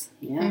months.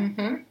 Yeah.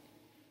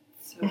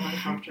 So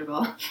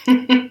uncomfortable.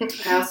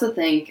 I also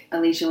think,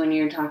 Alicia, when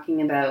you're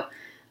talking about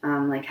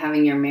like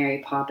having your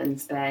Mary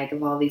Poppins bag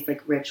of all these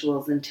like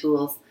rituals and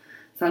tools,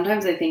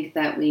 sometimes I think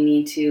that we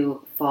need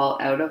to fall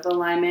out of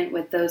alignment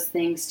with those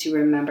things to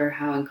remember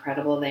how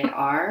incredible they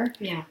are.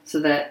 Yeah. So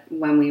that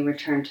when we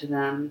return to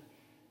them,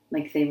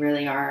 like they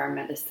really are our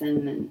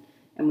medicine,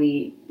 and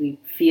we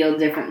feel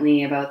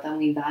differently about them.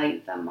 We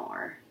value them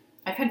more.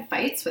 I've had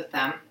fights with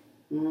them.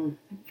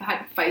 I've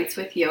had fights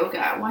with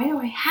yoga. Why do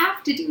I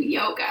have to do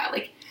yoga?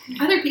 Like,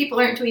 other people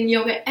aren't doing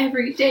yoga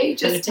every day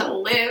just to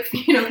live,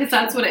 because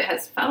that's what it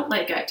has felt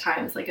like at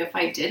times. Like, if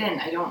I didn't,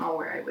 I don't know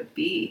where I would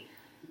be.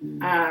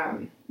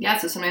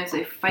 So sometimes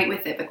I fight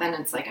with it, but then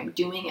it's like I'm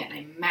doing it and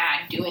I'm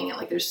mad doing it.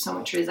 Like, there's so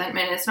much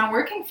resentment and it's not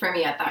working for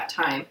me at that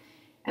time.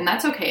 And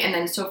that's okay. And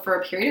then so for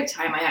a period of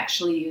time, I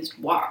actually used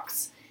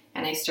walks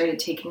and I started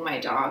taking my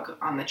dog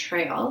on the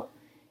trail.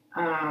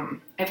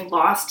 I've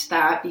lost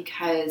that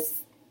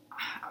because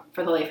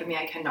for the life of me,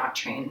 I cannot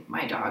train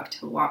my dog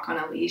to walk on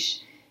a leash.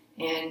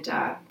 And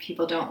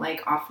people don't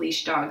like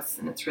off-leash dogs,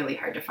 and it's really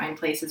hard to find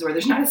places where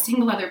there's not a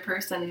single other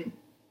person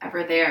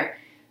ever there.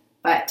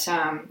 But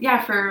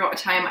for a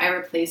time, I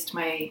replaced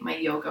my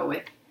yoga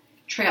with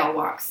trail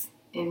walks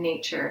in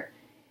nature,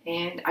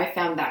 and I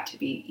found that to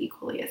be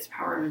equally as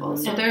powerful.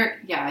 So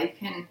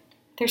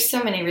There's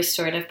so many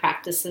restorative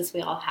practices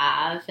we all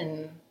have,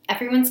 and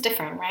everyone's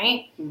different,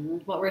 right?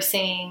 What we're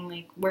saying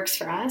like works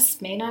for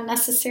us may not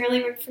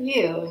necessarily work for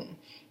you. And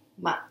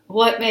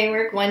what may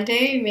work one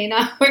day may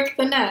not work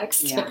the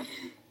next. Yeah.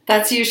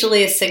 That's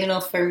usually a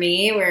signal for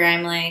me where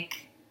I'm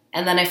like,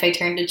 and then if I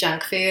turn to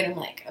junk food, I'm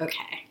like,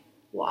 okay,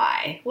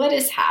 why? What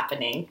is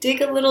happening?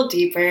 Dig a little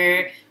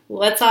deeper.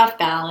 What's off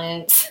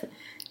balance?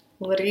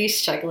 What are you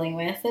struggling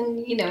with?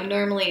 And,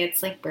 normally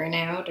it's like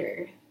burnout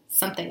or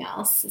something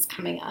else is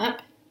coming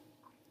up.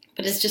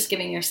 But it's just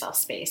giving yourself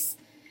space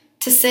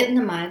to sit in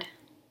the mud.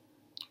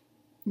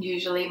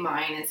 Usually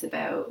mine is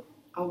about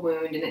a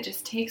wound, and it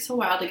just takes a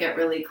while to get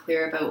really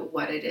clear about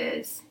what it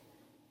is.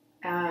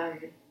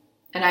 And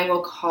I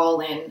will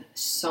call in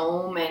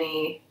so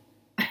many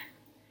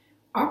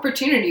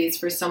opportunities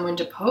for someone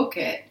to poke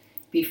it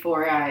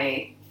before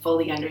I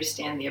fully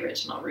understand the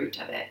original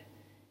root of it.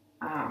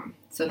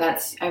 So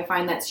I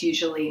find that's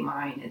usually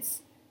mine.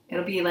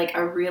 It'll be like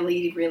a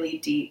really, really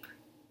deep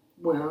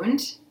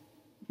wound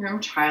from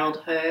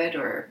childhood,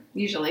 or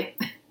usually,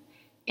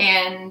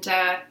 and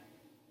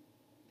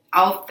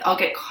I'll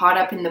get caught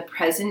up in the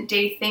present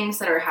day things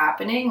that are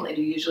happening.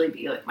 It'll usually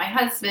be like my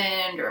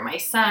husband or my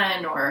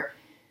son or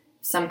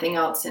something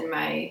else in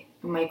my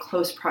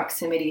close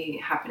proximity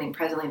happening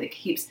presently that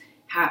keeps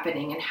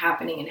happening and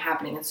happening and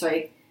happening. And so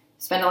I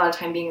spend a lot of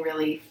time being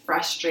really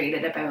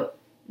frustrated about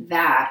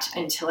that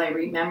until I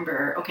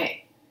remember,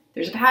 okay,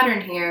 there's a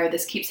pattern here.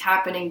 This keeps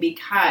happening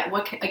because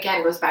again,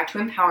 it goes back to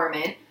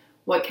empowerment.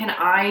 What can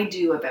I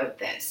do about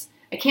this?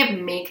 I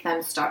can't make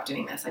them stop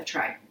doing this. I've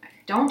tried.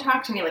 Don't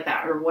talk to me like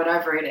that, or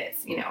whatever it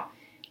is.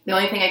 The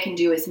only thing I can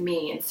do is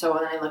me. And so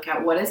then I look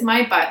at what is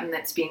my button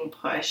that's being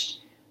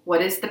pushed.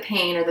 What is the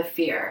pain or the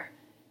fear?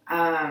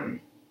 And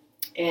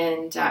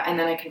then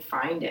I can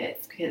find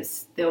it,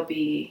 because they'll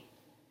be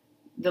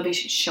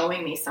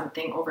showing me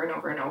something over and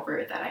over and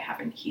over that I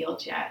haven't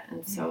healed yet.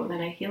 And so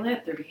then I heal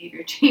it, their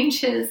behavior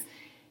changes,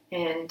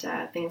 and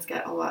things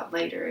get a lot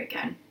lighter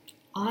again.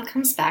 All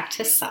comes back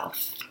to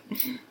self.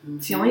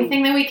 It's the only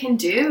thing that we can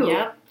do.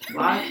 Yep. A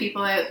lot of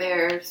people out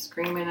there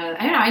screaming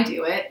at, and I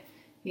do it,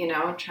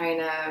 trying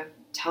to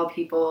tell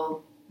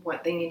people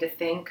what they need to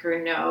think or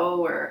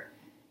know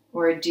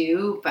or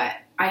do. But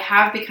I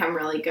have become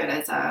really good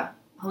as a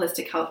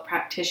holistic health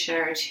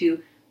practitioner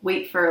to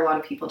wait for a lot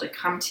of people to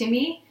come to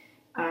me.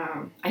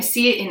 I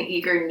see it in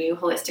eager new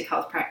holistic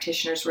health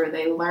practitioners where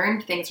they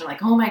learned things and are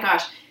like, oh my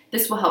gosh,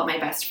 this will help my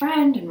best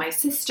friend and my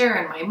sister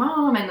and my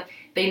mom. And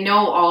they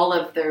know all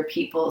of their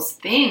people's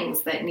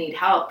things that need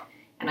help.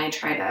 And I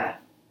try to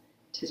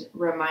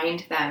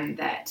remind them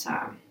that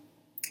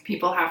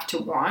people have to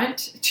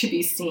want to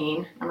be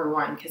seen, number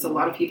one, because a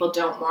lot of people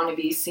don't want to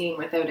be seen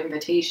without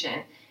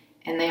invitation.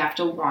 And they have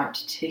to want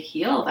to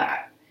heal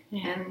that.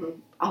 Yeah.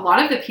 And a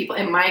lot of the people,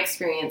 in my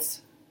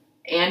experience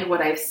and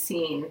what I've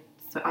seen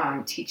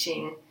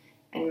teaching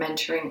and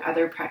mentoring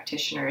other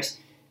practitioners,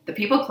 the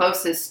people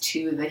closest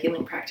to the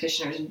healing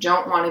practitioners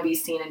don't want to be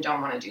seen and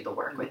don't want to do the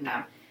work with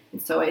them.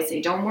 And so I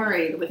say, don't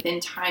worry, within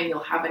time you'll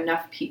have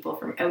enough people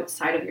from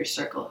outside of your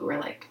circle who are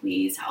like,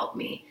 please help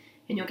me.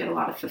 And you'll get a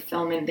lot of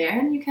fulfillment there,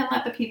 and you can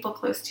let the people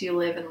close to you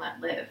live and let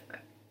live.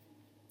 But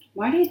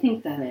why do you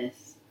think that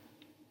is?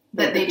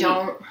 That they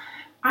don't,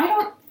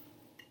 I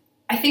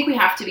think we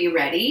have to be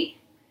ready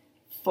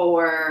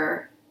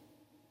to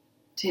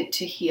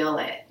heal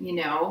it, you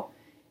know?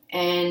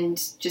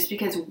 And just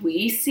because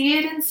we see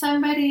it in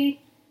somebody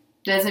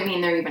doesn't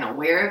mean they're even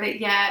aware of it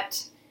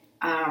yet.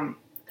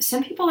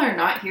 Some people are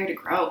not here to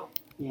grow.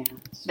 Yeah,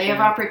 they have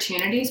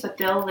opportunities, but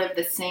they'll live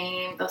the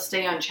same. They'll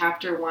stay on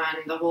chapter 1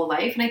 the whole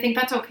life. And I think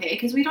that's okay,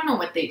 because we don't know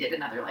what they did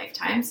in other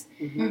lifetimes.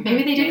 Mm-hmm.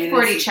 Maybe they did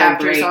 40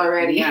 chapters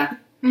already. Yeah.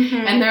 Mm-hmm.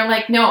 And they're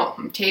like, no,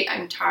 I'm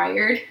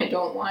tired. I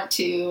don't want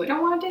to.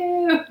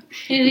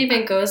 It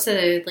even goes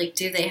to, like,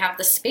 do they have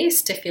the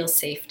space to feel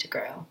safe to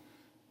grow?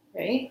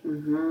 Right?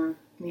 Mm-hmm.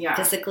 Yeah.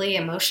 Physically,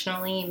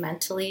 emotionally,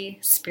 mentally,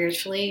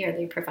 spiritually, are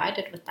they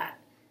provided with that?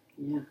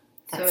 Yeah.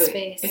 That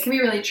space. It can be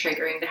really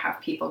triggering to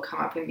have people come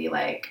up and be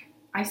like,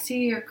 I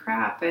see your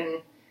crap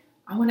and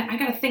I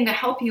got a thing to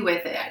help you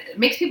with it. It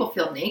makes people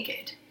feel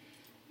naked.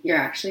 You're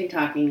actually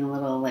talking a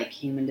little like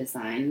human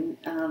design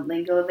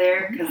lingo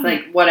there, because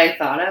like what I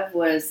thought of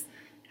was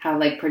how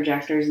like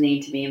projectors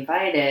need to be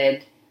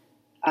invited.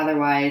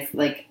 Otherwise,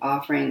 like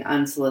offering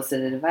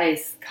unsolicited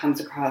advice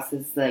comes across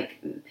as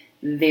like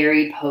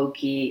very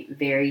pokey,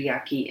 very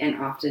yucky, and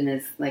often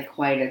is like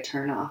quite a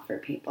turnoff for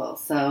people.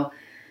 So,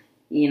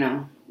 you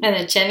know. And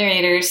a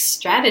generator's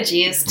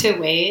strategy is to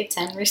wait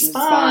and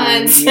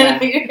respond. Yeah.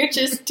 So you're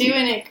just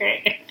doing it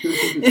great.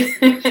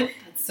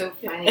 That's so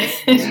funny.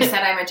 You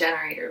said I'm a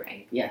generator,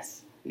 right?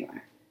 Yes, you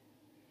are.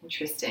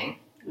 Interesting.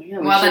 Yeah,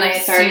 well, then I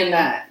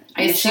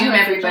assume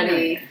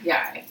everybody.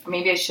 Yeah,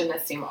 maybe I shouldn't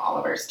assume all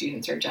of our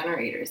students are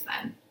generators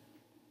then.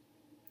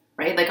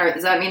 Right? Like,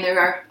 does that mean there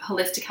are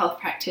holistic health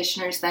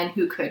practitioners then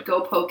who could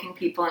go poking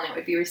people and it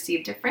would be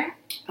received different?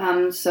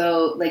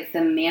 So, like, the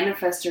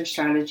manifestor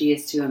strategy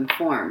is to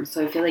inform.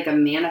 So I feel like a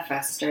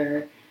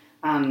manifestor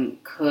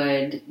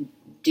could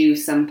do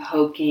some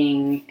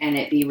poking and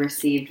it be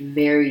received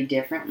very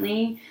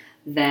differently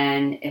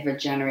than if a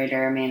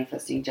generator, a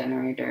manifesting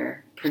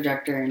generator,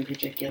 projector in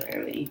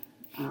particularly,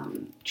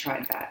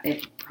 tried that.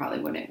 It probably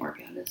wouldn't work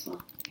out as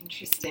well.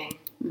 Interesting.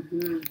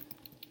 Mm-hmm.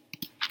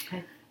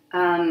 Okay.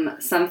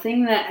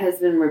 Something that has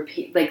been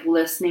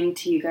listening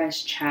to you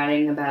guys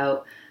chatting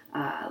about,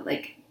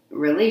 like,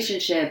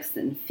 relationships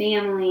and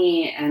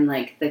family and,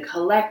 like, the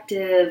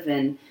collective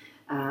and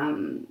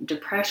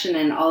depression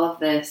and all of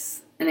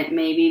this, and it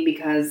may be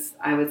because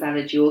I was at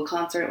a Jewel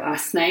concert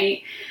last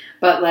night,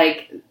 but,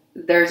 like,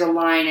 there's a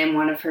line in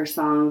one of her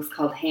songs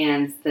called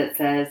Hands that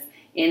says,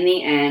 in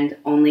the end,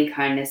 only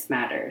kindness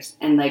matters.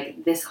 And,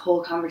 like, this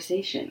whole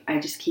conversation, I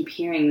just keep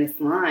hearing this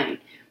line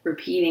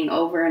repeating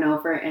over and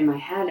over in my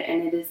head,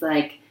 and it is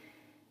like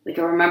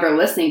I remember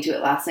listening to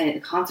it last night at the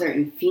concert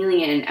and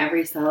feeling it in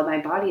every cell of my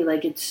body.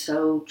 Like, it's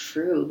so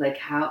true, like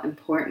how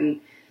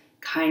important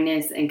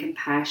kindness and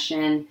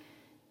compassion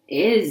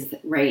is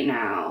right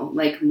now,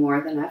 like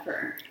more than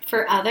ever.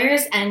 For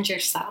others and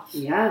yourself.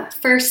 Yeah.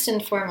 First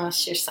and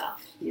foremost,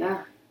 yourself.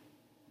 Yeah.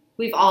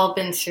 We've all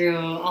been through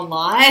a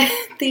lot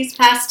these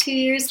past 2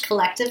 years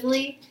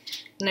collectively,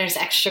 and there's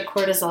extra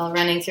cortisol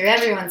running through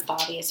everyone's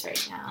bodies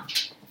right now.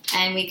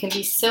 And we can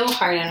be so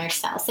hard on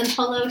ourselves. And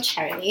hello,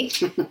 Charlie.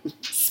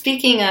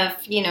 Speaking of,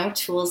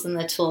 tools in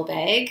the tool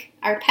bag,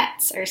 our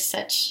pets are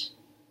such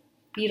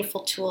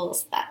beautiful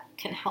tools that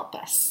can help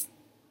us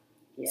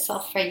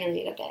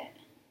self-regulate a bit,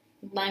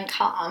 run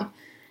calm.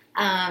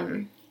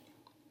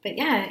 But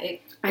yeah.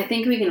 I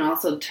think we can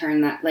also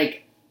turn that,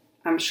 like,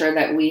 I'm sure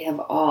that we have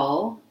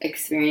all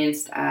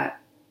experienced at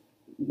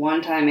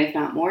one time, if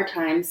not more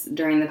times,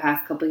 during the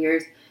past couple of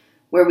years,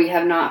 where we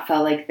have not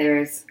felt like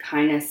there's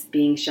kindness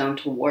being shown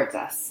towards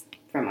us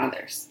from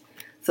others.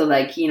 So,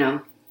 like,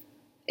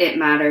 it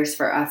matters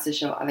for us to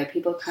show other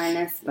people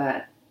kindness,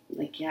 but,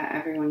 like, yeah,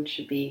 everyone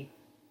should be.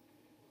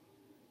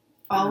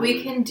 All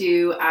we can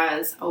do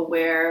as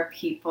aware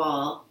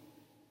people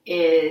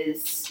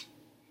is,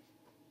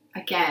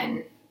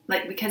 again,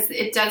 like, because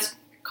it does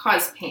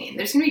cause pain.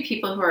 There's going to be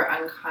people who are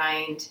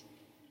unkind,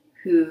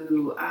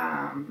 who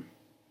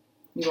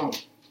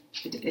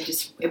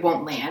it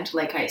won't land,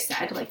 like I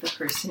said, like the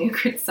person who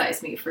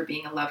criticized me for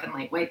being a love and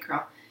light white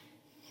girl,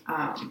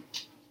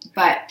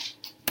 but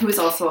who is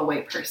also a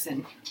white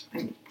person.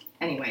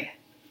 Anyway,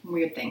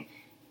 weird thing.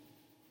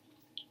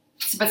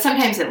 But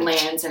sometimes it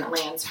lands, and it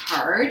lands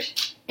hard,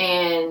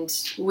 and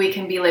we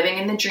can be living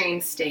in the dream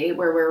state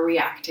where we're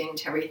reacting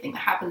to everything that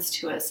happens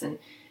to us and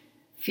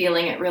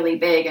feeling it really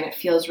big, and it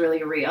feels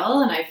really real,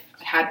 and I've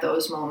had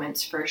those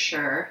moments for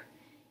sure.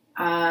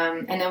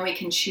 And then we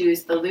can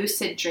choose the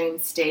lucid dream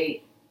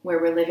state where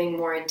we're living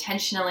more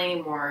intentionally,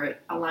 more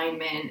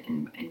alignment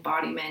and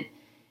embodiment.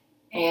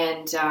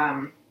 And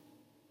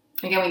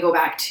again, we go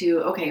back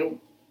to, okay,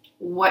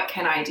 what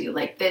can I do?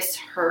 Like, this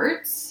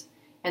hurts.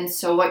 And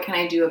so what can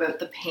I do about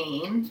the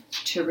pain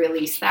to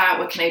release that?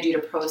 What can I do to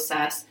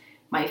process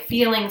my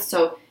feelings.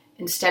 So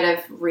instead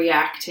of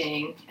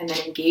reacting and then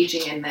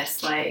engaging in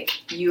this,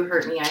 like, you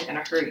hurt me, I'm going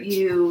to hurt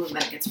you, and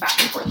then it gets back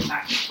and forth and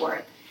back and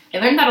forth. I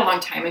learned that a long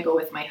time ago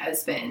with my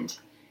husband,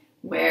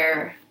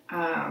 where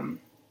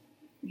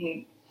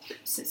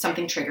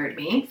something triggered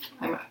me.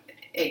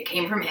 It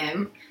came from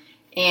him,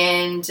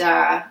 and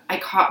I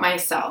caught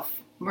myself.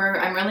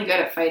 I'm really good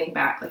at fighting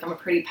back. Like, I'm a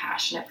pretty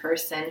passionate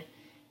person,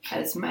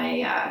 as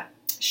my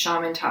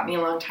shaman taught me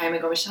a long time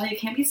ago. Michelle, you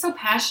can't be so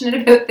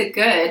passionate about the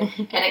good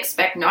and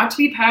expect not to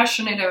be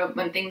passionate about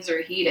when things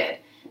are heated.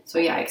 So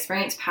yeah, I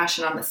experienced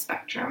passion on the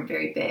spectrum,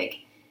 very big.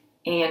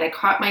 And I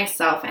caught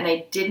myself, and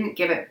I didn't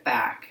give it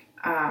back.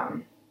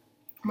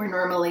 Where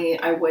normally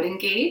I would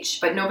engage,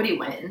 but nobody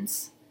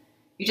wins.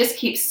 You just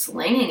keep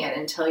slinging it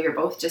until you're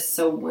both just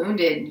so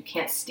wounded and you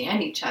can't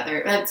stand each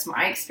other. That's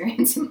my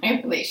experience in my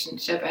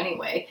relationship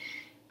anyway,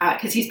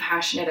 because he's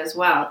passionate as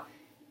well.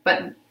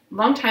 But a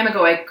long time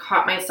ago, I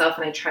caught myself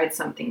and I tried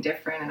something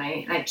different, and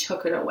I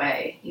took it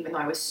away, even though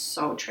I was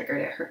so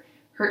triggered. It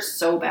hurt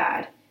so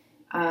bad.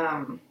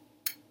 I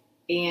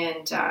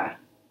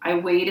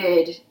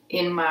waited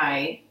in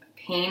my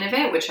pain of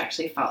it, which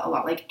actually felt a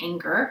lot like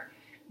anger.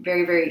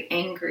 Very, very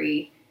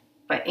angry.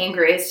 But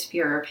anger is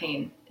fear or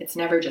pain. It's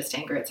never just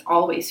anger. It's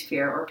always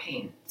fear or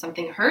pain.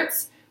 Something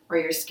hurts, or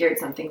you're scared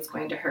something's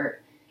going to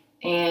hurt.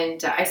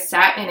 And I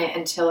sat in it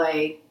until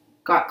I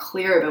got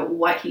clear about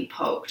what he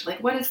poked.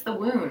 Like, what is the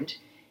wound?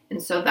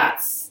 And so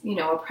that's,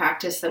 a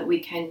practice that we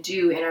can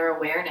do in our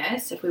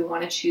awareness if we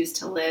want to choose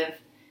to live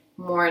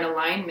more in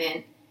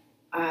alignment.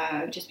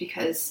 Just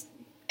because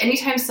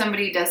anytime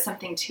somebody does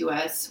something to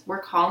us,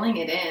 we're calling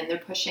it in. They're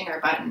pushing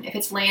our button. If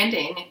it's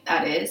landing,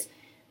 that is,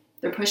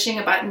 they're pushing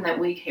a button that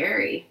we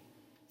carry.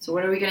 So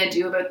what are we going to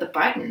do about the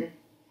button?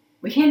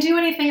 We can't do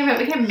anything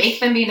about it. We can't make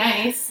them be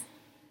nice.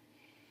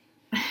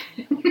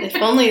 If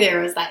only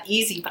there was that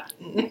easy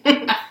button.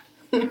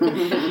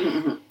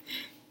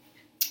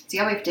 So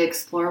yeah, we have to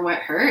explore what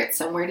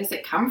hurts and where does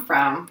it come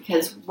from.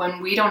 Because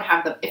when we don't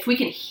have if we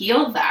can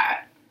heal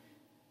that,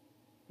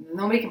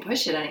 nobody can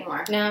push it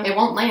anymore. No. It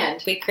won't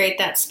land. We create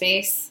that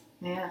space.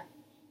 Yeah.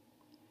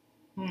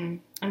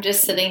 I'm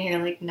just sitting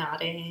here like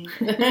nodding.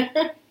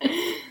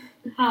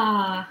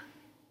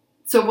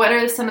 So what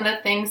are some of the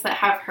things that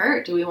have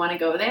hurt? Do we want to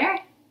go there?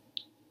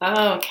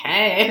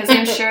 Okay. Because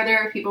I'm sure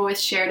there are people with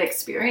shared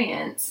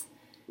experience.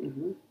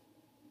 Mm-hmm.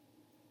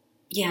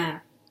 Yeah.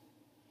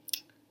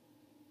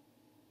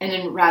 And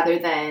then rather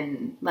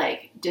than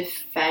like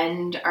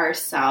defend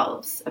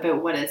ourselves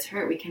about what has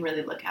hurt, we can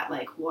really look at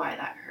like why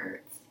that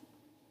hurts.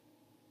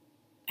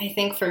 I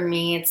think for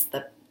me it's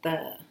the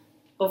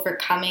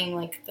overcoming,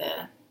 like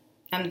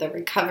I'm the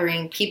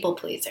recovering people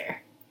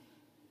pleaser.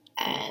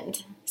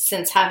 And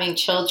since having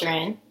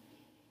children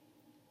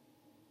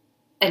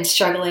and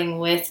struggling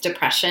with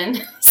depression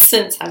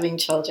since having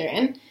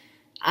children,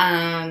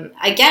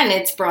 again,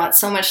 it's brought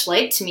so much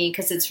light to me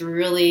because it's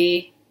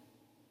really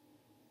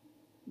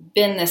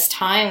been this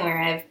time where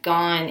I've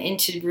gone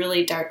into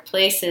really dark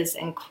places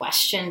and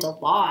questioned a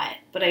lot,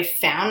 but I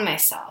found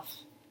myself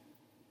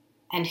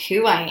and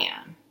who I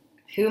am,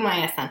 who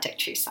my authentic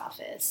true self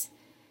is.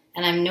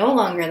 And I'm no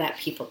longer that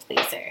people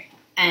pleaser.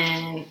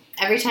 And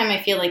every time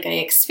I feel like I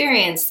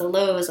experience the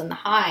lows and the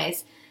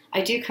highs,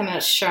 I do come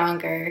out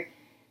stronger.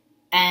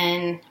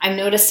 And I'm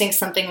noticing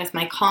something with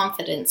my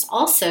confidence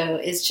also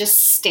is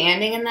just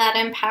standing in that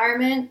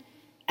empowerment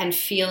and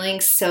feeling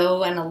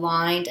so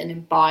aligned and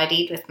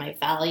embodied with my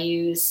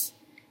values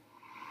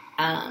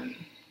of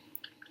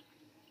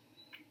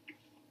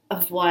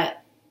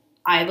what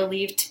I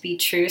believe to be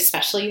true,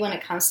 especially when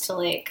it comes to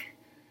like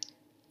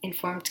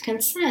informed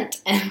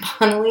consent and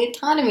bodily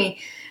autonomy.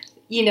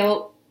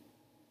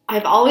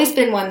 I've always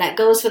been one that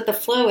goes with the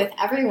flow with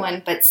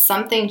everyone, but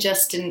something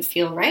just didn't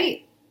feel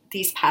right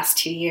these past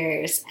 2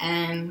 years.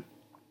 And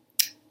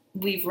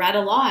we've read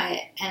a lot.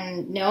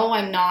 And no,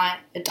 I'm not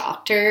a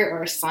doctor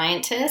or a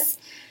scientist,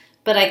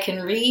 but I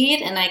can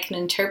read and I can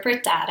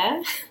interpret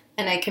data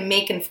and I can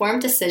make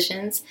informed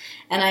decisions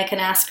and I can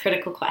ask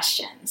critical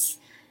questions.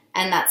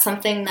 And that's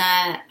something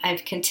that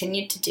I've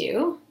continued to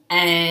do.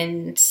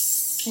 And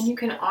you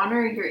can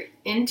honor your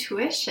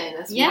intuition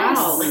as yes,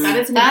 well. Like that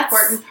is an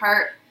important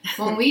part.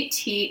 When we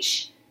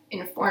teach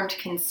informed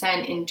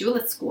consent in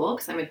doula school,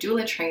 because I'm a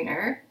doula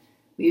trainer,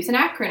 we use an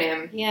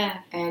acronym.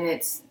 Yeah. And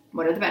it's,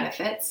 what are the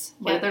benefits?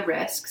 What are the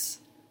risks?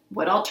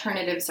 What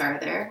alternatives are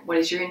there? What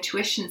does your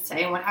intuition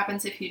say? And what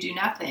happens if you do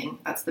nothing?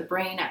 That's the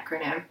BRAIN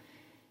acronym.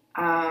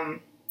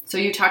 So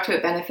you talked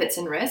about benefits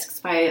and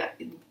risks by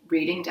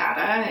reading data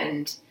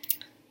and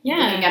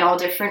looking at all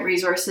different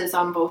resources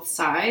on both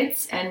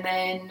sides. And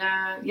then,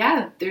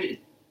 there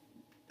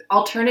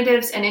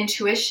alternatives and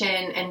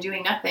intuition and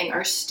doing nothing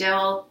are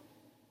still,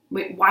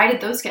 why did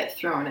those get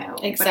thrown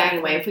out? Exactly. But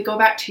anyway, if we go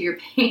back to your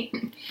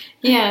pain.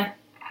 Yeah.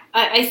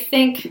 I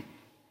think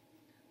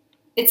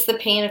it's the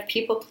pain of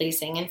people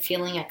pleasing and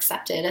feeling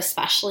accepted,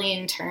 especially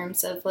in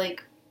terms of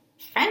like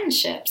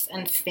friendships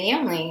and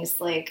families.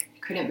 Like,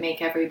 couldn't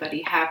make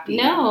everybody happy.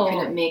 No.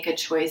 Couldn't make a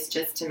choice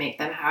just to make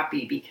them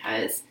happy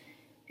because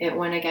it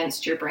went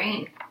against your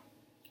brain.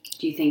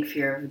 Do you think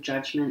fear of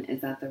judgment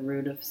is at the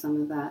root of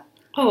some of that?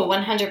 Oh,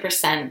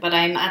 100%. But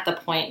I'm at the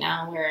point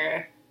now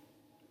where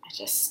I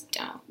just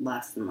don't.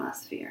 Less and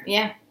less fear.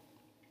 Yeah.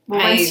 Well,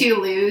 once you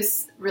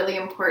lose really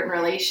important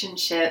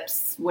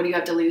relationships, what do you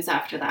have to lose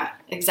after that?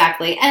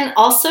 Exactly. And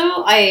also,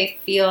 I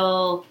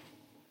feel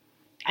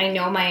I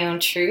know my own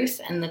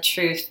truth and the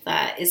truth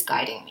that is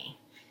guiding me.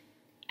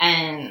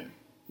 And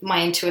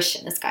my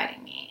intuition is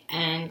guiding me.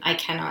 And I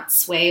cannot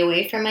sway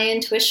away from my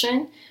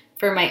intuition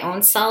for my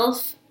own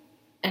self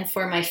and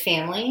for my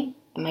family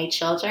and my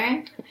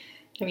children.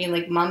 I mean,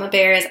 like, Mama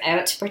Bear is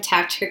out to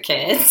protect her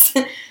kids.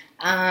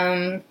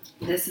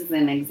 This is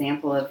an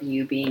example of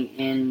you being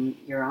in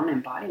your own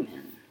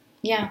embodiment.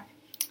 Yeah.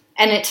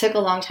 And it took a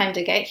long time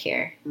to get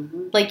here.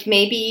 Mm-hmm. Like,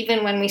 maybe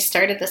even when we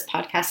started this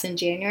podcast in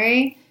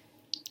January,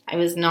 I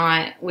was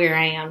not where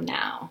I am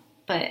now.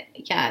 But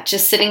yeah,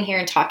 just sitting here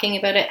and talking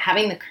about it,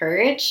 having the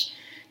courage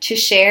to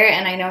share.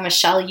 And I know,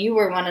 Michelle, you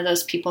were one of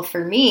those people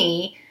for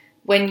me.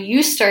 When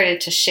you started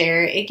to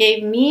share, it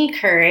gave me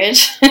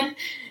courage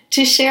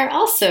to share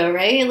also,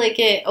 right? Like,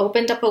 it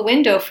opened up a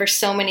window for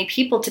so many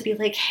people to be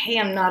like, hey,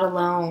 I'm not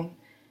alone.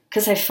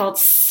 Because I felt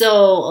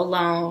so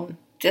alone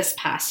this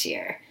past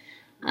year.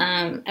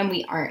 And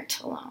we aren't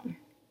alone.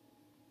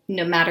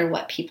 No matter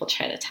what people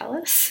try to tell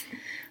us,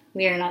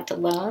 we are not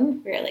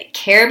alone. We're like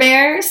Care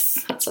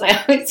Bears. That's what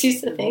I always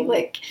used to think.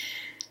 Like,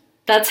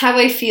 that's how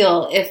I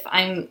feel if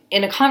I'm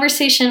in a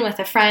conversation with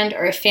a friend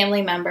or a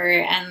family member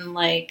and,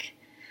 like,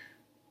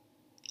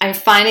 I'm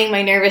finding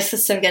my nervous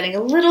system getting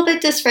a little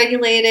bit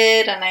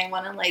dysregulated and I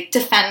want to, like,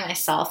 defend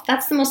myself.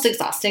 That's the most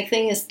exhausting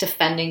thing, is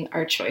defending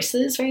our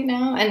choices right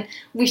now. And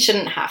we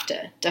shouldn't have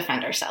to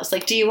defend ourselves.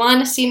 Like, do you want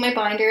to see my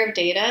binder of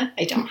data?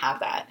 I don't have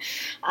that.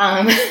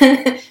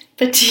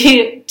 But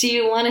do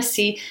you want to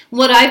see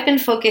what I've been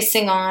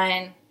focusing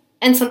on?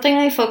 And something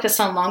I focused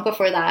on long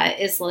before that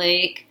is,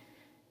 like,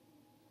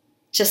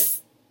 just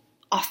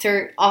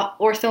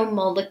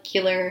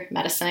orthomolecular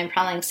medicine. I'm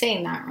probably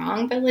saying that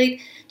wrong, but,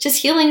 like,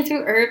 just healing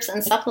through herbs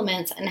and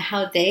supplements and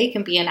how they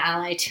can be an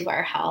ally to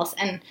our health.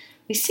 And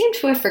we seem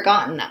to have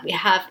forgotten that we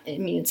have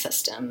immune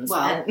systems.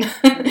 Well,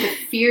 the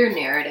fear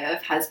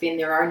narrative has been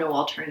there are no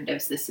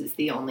alternatives. This is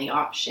the only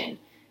option.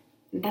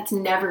 That's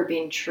never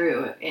been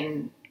true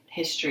in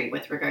history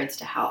with regards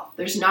to health.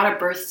 There's not a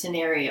birth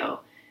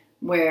scenario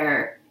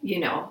where, you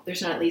know,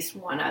 there's not at least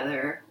one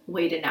other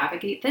way to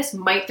navigate this.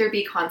 Might there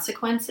be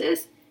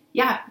consequences?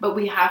 Yeah, but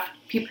we have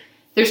people.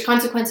 There's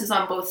consequences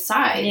on both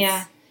sides.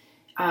 Yeah.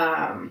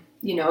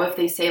 You know, if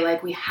they say,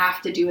 like, we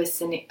have to do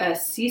a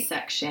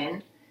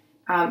C-section,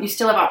 you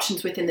still have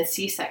options within the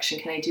C-section.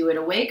 Can I do it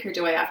awake, or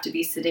do I have to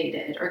be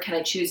sedated, or can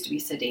I choose to be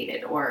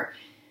sedated, or,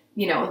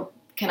 you know,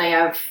 can I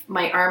have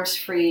my arms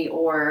free,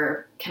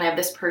 or can I have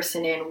this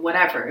person in,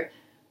 whatever.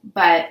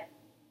 But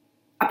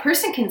a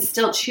person can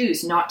still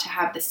choose not to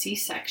have the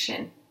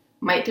C-section.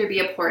 Might there be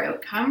a poor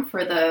outcome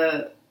for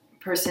the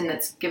person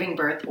that's giving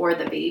birth or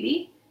the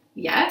baby?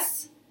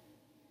 Yes.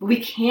 We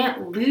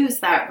can't lose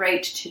that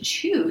right to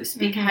choose,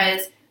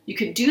 because you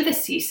could do the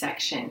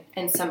C-section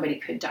and somebody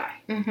could die.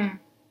 Mm-hmm.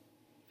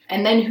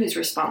 And then who's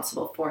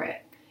responsible for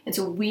it? And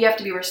so we have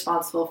to be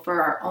responsible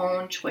for our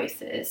own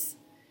choices.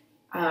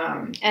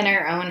 And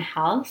our own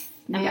health.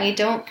 And we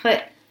don't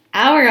put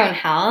our own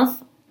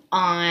health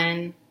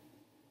on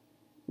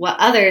what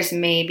others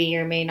may be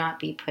or may not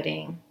be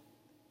putting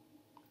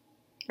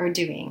or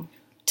doing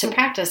to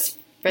practice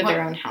for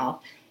their own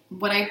health.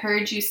 What I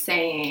heard you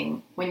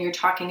saying when you're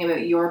talking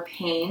about your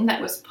pain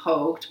that was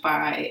poked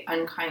by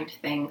unkind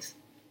things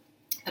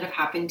that have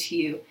happened to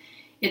you,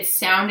 it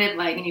sounded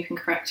like, and you can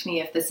correct me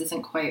if this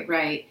isn't quite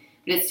right,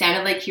 but it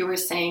sounded like you were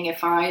saying,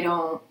 if I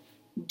don't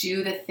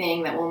do the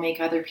thing that will make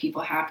other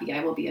people happy,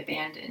 I will be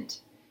abandoned.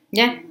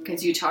 Yeah.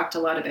 Because you talked a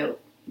lot about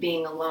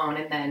being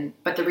alone,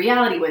 but the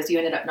reality was you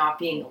ended up not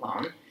being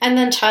alone. And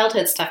then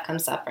childhood stuff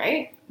comes up,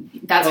 right?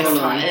 That's what I'm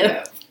talking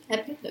about.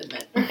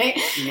 Abandonment, right?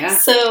 Yeah.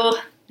 So,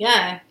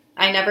 yeah,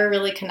 I never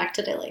really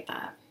connected it like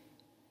that.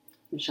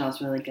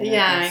 Michelle's really good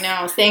at this. I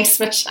know. Thanks,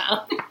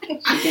 Michelle.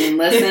 She can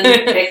listen,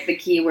 pick the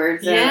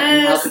keywords out,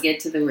 and help you get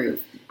to the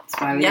root. That's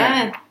why we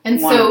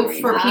And so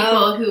for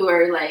people who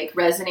are, like,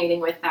 resonating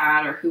with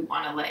that, or who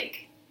want to,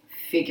 like,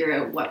 figure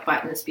out what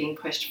button is being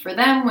pushed for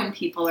them when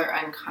people are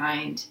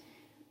unkind,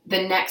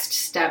 the next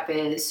step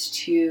is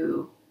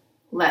to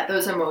let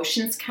those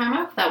emotions come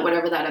up, that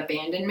whatever that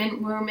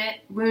abandonment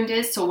wound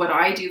is. So what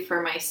I do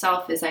for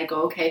myself is I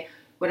go, okay,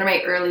 what are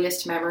my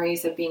earliest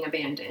memories of being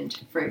abandoned,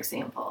 for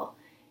example?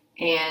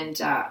 And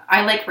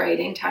I like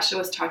writing. Tasha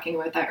was talking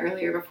about that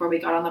earlier before we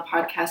got on the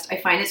podcast. I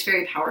find it's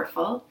very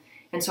powerful.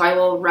 And so I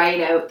will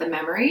write out the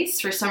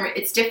memories.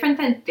 It's different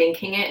than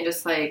thinking it and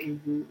just, like,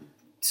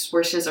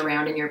 swishes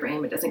around in your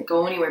brain but doesn't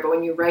go anywhere. But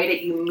when you write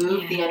it, you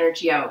move the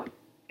energy out.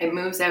 It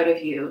moves out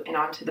of you and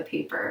onto the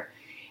paper.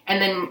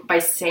 And then by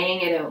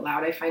saying it out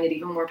loud, I find it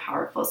even more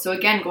powerful. So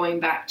again, going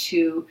back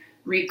to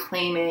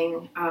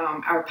reclaiming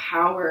our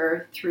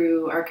power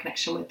through our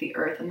connection with the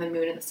earth and the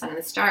moon and the sun and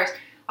the stars,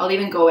 I'll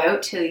even go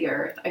out to the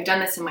earth. I've done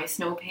this in my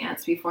snow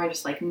pants before. I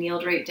just, like,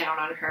 kneeled right down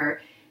on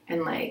her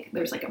and like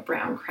there's like a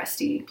brown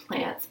crusty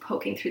plants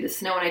poking through the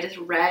snow, and I just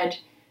read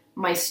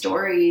my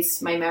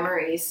stories, my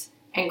memories,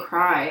 and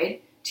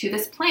cried to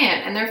this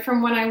plant. And they're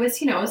from when I was,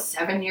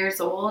 7 years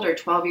old or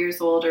 12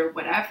 years old or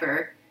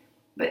whatever.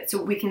 But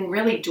so we can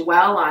really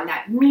dwell on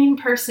that mean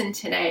person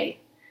today.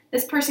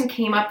 This person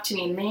came up to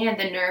me and they had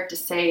the nerve to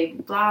say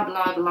blah,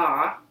 blah,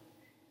 blah.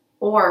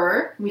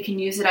 Or we can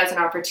use it as an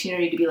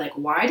opportunity to be like,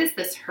 why does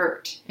this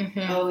hurt? Mm-hmm.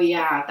 Oh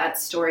yeah, that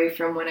story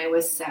from when I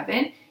was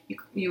 7.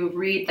 You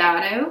read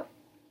that out,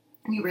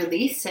 you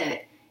release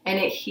it, and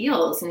it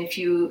heals. And if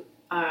you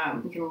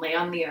can lay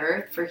on the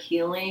earth for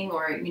healing,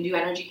 or you can do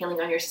energy healing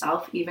on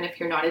yourself, even if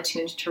you're not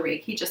attuned to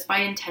Reiki, just by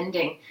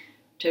intending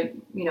to,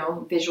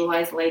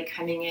 visualize light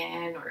coming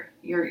in, or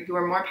you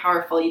are more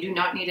powerful. You do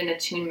not need an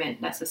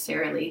attunement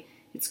necessarily.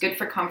 It's good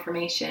for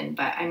confirmation,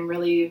 but I'm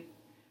really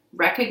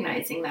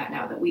recognizing that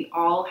now, that we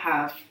all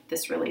have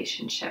this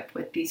relationship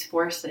with these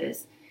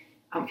forces,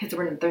 because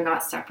they're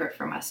not separate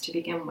from us to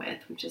begin with.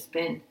 We've just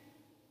been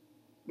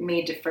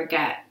made to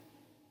forget.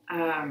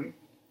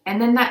 And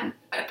then that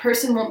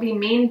person won't be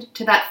mean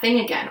to that thing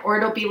again. Or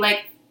it'll be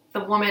like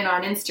the woman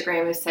on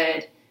Instagram who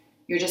said,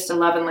 you're just a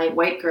love and light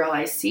white girl,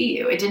 I see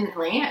you. It didn't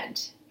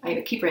land.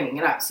 I keep bringing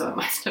it up, so it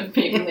must have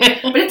maybe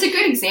but it's a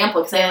good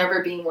example, because I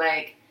remember being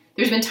like,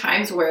 there's been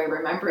times where I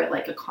remember it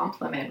like a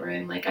compliment, where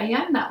I'm like, I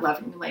am that love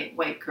and light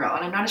white girl,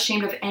 and I'm not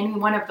ashamed of any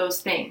one of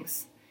those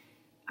things.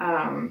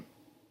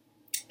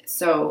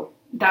 So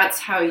that's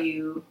how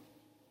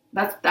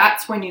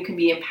that's when you can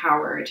be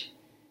empowered,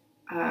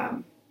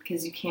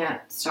 because you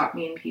can't stop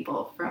mean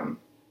people from,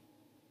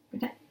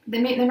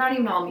 they're not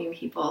even all mean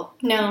people.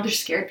 No. They're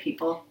scared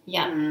people.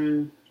 Yeah.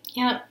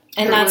 Yeah.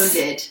 And And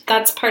wounded.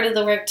 that's part of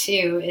the work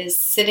too, is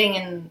sitting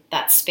in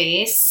that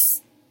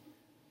space.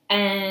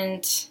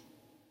 And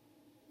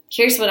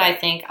here's what I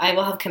think. I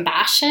will have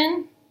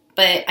compassion,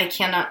 but I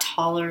cannot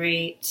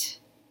tolerate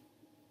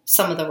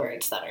some of the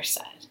words that are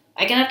said.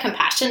 I can have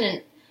compassion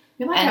and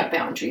you might have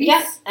boundaries.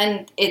 Yeah,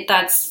 and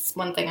that's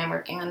one thing I'm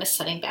working on, is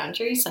setting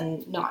boundaries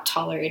and not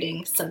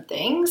tolerating some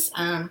things.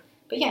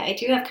 But yeah, I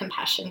do have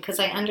compassion, because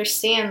I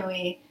understand the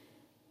way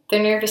the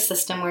nervous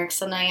system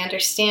works, and I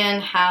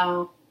understand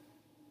how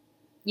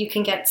you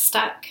can get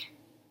stuck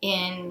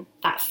in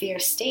that fear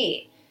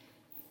state.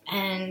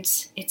 And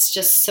it's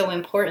just so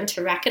important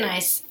to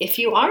recognize if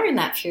you are in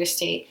that fear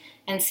state,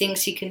 and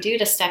things you can do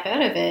to step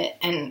out of it,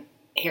 and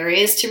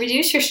areas to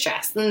reduce your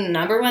stress. The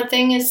number one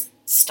thing is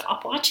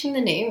stop watching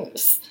the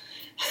news.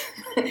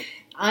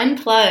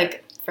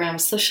 Unplug from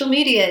social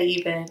media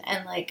even,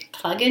 and like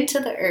plug into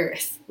the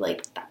earth.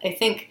 Like, I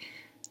think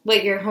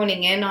what you're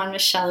honing in on,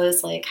 Michelle,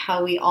 is like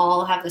how we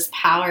all have this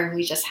power, and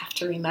we just have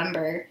to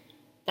remember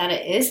that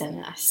it is in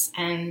us,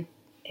 and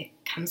it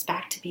comes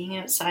back to being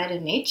outside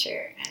in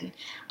nature. And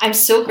I'm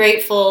so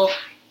grateful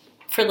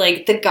for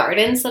like the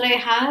gardens that I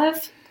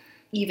have,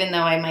 even though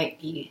I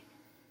might be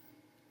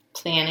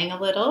planning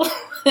a little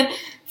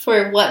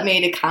for what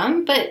may to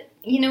come. But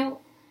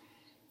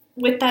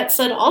with that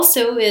said,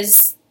 also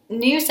is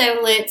news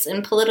outlets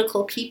and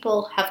political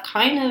people have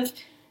kind of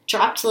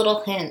dropped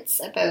little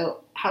hints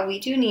about how we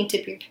do need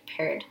to be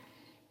prepared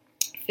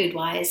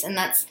food-wise. And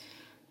that's,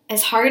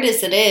 as hard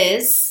as it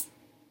is,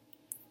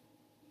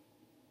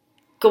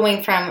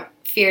 going from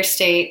fear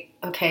state,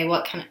 okay,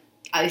 what can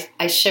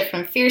I shift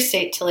from fear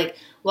state to like,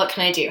 what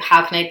can I do?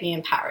 How can I be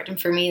empowered?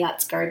 And for me,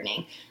 that's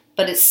gardening.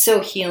 But it's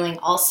so healing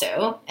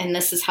also. And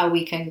this is how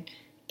we can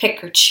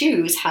pick or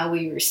choose how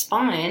we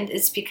respond,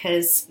 is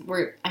because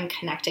I'm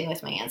connecting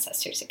with my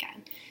ancestors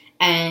again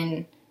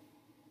and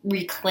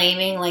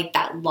reclaiming like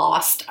that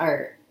lost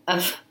art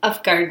of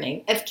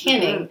gardening, of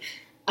canning,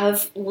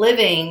 of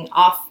living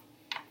off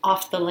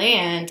the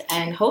land,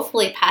 and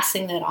hopefully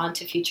passing that on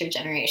to future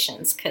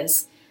generations,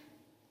 because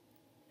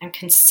I'm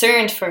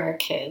concerned for our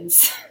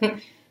kids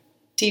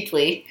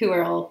deeply, who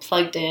are all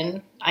plugged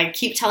in. I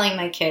keep telling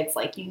my kids,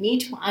 like, you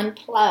need to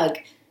unplug.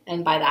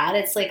 And by that,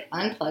 it's like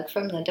unplug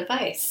from the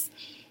device.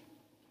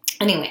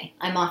 Anyway,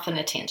 I'm off on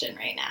a tangent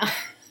right now.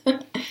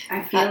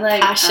 I feel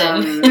like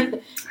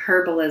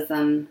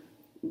herbalism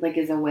like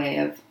is a way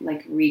of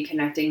like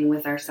reconnecting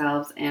with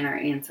ourselves and our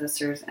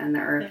ancestors and the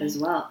earth as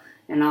well.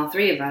 And all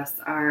three of us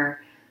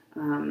are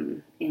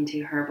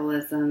into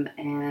herbalism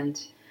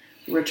and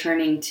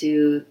returning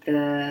to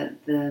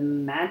the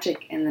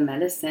magic and the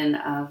medicine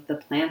of the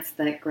plants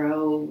that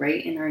grow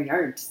right in our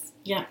yards.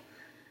 Yeah.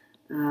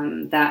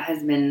 That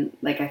has been,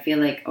 like, I feel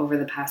like over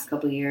the past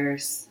couple of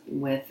years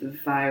with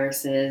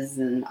viruses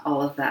and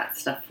all of that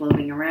stuff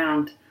floating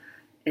around,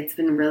 it's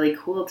been really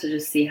cool to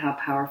just see how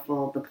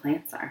powerful the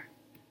plants are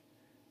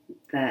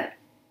that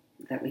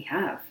we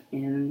have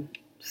in,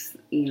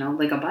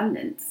 like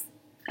abundance,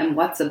 and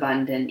what's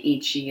abundant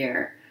each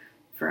year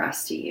for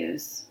us to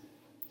use.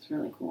 It's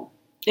really cool.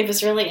 It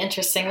was really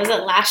interesting. Was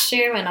it last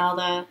year when all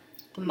the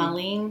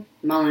mullein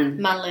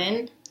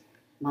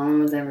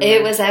was everywhere.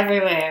 It was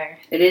everywhere.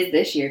 It is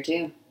this year,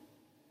 too.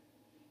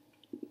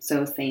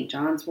 So St.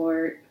 John's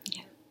wort.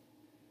 Yeah.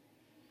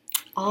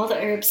 All the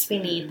herbs we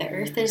need. The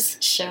earth is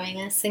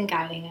showing us and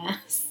guiding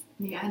us.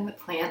 Yeah, and the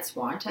plants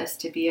want us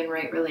to be in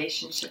right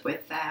relationship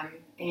with them.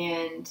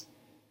 And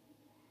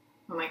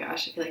oh my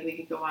gosh, I feel like we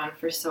could go on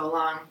for so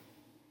long.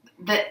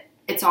 That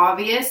it's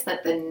obvious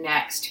that the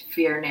next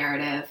fear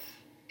narrative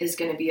is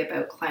going to be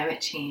about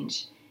climate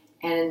change.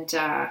 And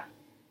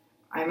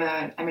I'm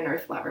an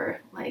earth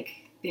lover. Like,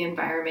 the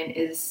environment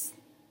is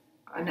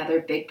another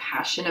big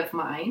passion of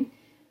mine.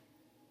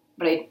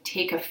 But I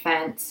take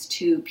offense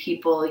to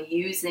people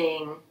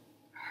using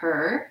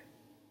her,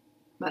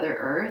 Mother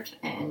Earth,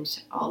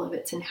 and all of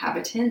its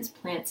inhabitants,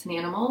 plants and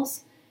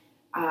animals,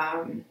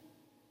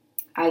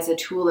 as a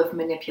tool of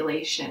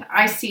manipulation.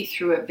 I see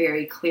through it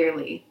very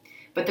clearly.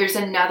 But there's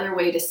another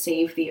way to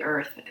save the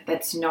earth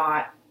that's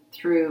not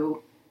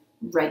through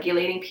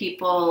regulating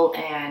people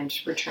and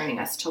returning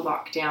us to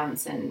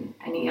lockdowns and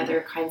any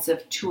other kinds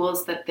of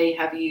tools that they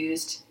have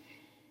used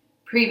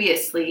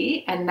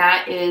previously, and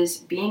that is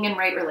being in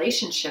right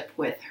relationship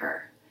with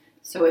her.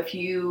 So if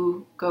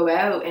you go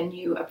out and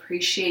you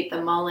appreciate the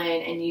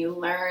mullein and you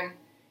learn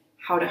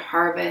how to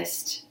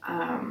harvest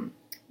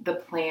the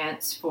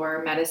plants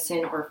for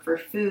medicine or for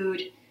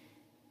food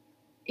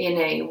in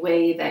a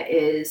way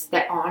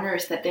that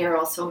honors that they're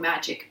also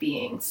magic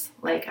beings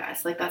like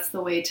us. Like, that's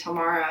the way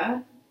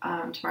Tamara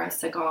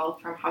Segal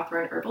from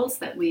Hawthorne Herbals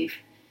that we've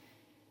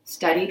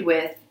studied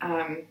with,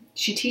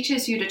 she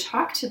teaches you to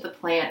talk to the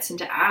plants and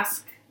to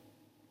ask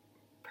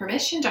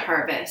permission to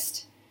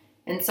harvest.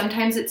 And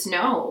sometimes it's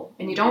no.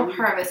 And you don't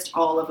harvest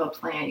all of a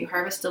plant. You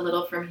harvest a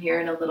little from here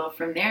and a little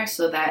from there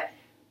so that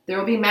there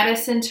will be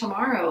medicine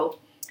tomorrow.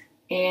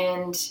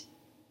 And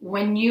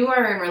when you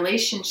are in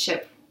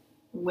relationship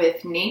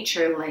with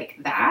nature like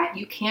that,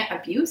 you can't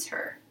abuse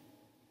her.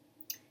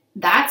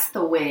 That's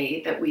the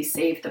way that we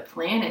save the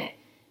planet.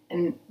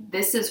 And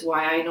this is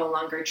why I no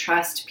longer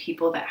trust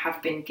people that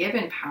have been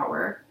given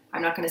power.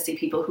 I'm not going to say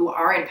people who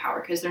are in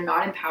power, because they're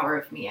not in power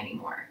of me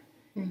anymore.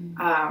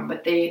 Mm-hmm.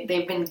 But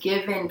they've been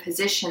given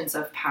positions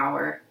of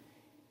power.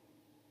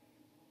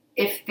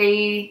 If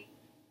they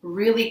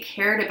really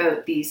cared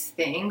about these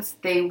things,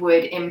 they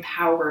would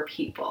empower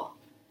people,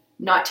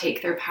 not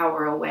take their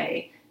power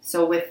away.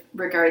 So with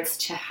regards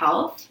to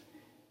health,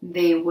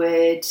 they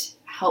would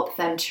help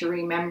them to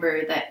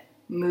remember that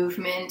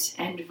movement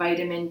and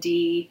vitamin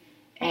D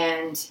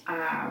and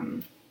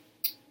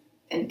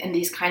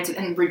these kinds of,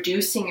 and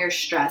reducing your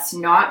stress,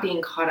 not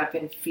being caught up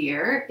in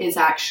fear, is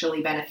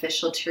actually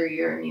beneficial to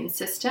your immune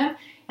system,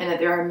 and that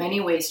there are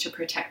many ways to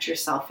protect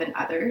yourself and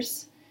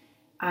others.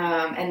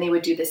 And they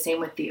would do the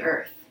same with the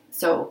earth.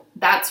 So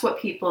that's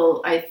what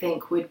people, I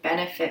think, would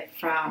benefit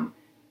from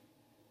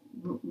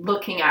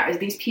looking at. Are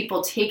these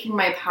people taking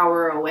my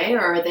power away,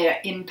 or are they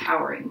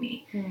empowering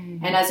me?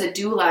 Mm-hmm. And as a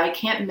doula, I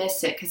can't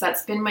miss it, because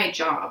that's been my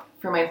job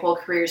for my whole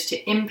career, is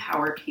to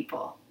empower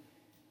people.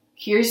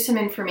 Here's some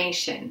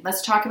information.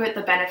 Let's talk about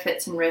the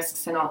benefits and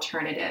risks and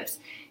alternatives.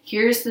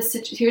 Here's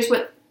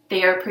what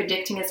they are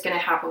predicting is going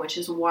to happen, which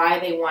is why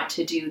they want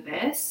to do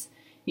this.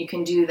 You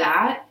can do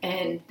that,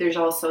 and there's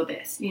also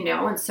this,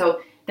 and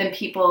so then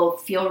people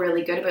feel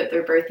really good about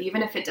their birth,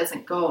 even if it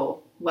doesn't go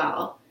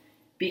well,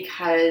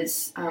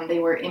 because they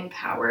were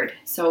empowered.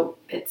 So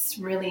it's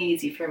really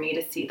easy for me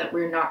to see that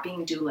we're not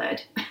being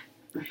doulaed.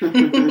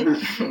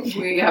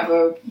 We have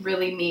a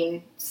really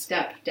mean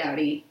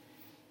stepdaddy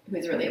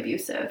who's really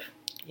abusive.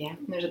 Yeah.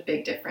 And there's a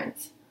big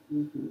difference.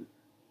 Mm-hmm.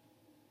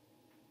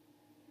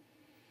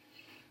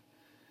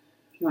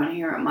 You want to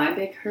hear what my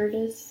big hurt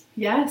is?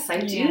 Yes, I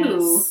do.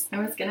 Yes. I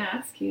was going to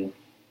ask you.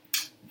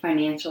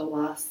 Financial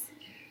loss.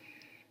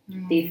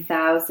 The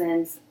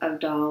thousands of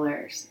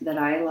dollars that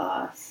I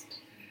lost.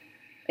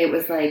 It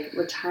was like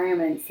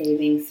retirement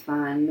savings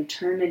fund,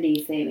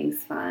 maternity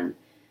savings fund,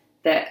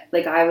 that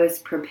like I was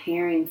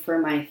preparing for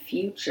my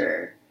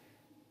future,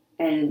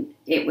 and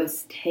it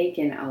was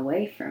taken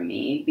away from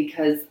me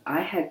because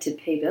I had to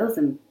pay bills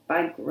and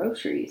buy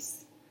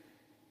groceries.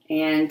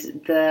 And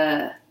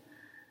I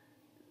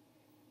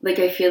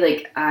feel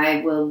like I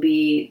will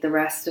be the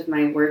rest of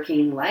my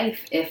working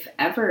life, if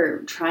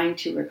ever, trying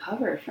to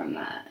recover from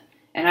that.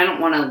 And I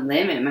don't want to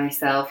limit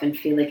myself and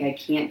feel like I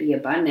can't be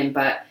abundant,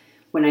 but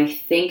when I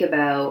think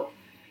about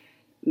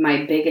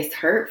my biggest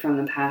hurt from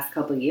the past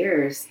couple of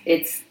years,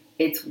 it's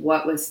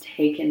what was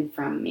taken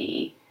from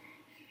me,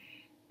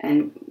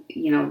 and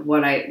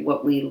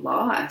what we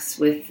lost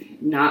with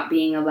not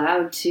being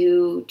allowed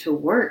to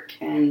work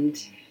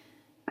and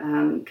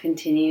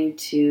continue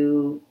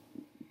to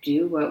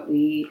do what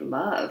we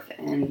love,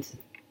 and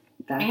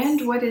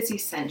what is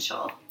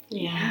essential.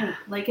 Yeah.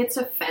 Like, it's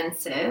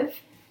offensive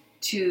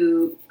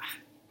to,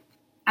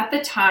 at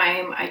the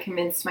time, I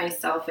convinced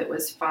myself it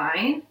was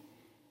fine,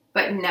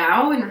 but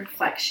now in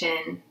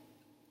reflection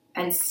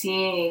and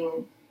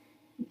seeing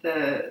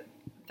the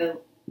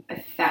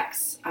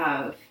effects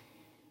of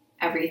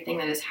everything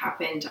that has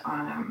happened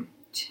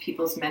to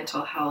people's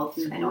mental health,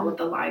 mm-hmm. and all of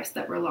the lives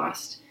that were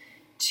lost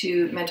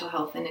to mental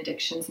health and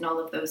addictions and all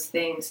of those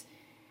things,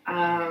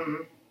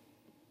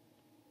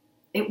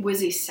 it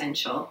was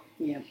essential.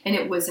 Yeah. And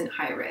it wasn't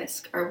high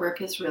risk. Our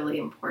work is really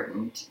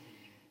important.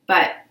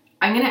 But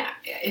I'm going to,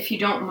 if you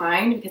don't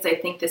mind, because I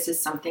think this is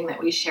something that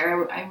we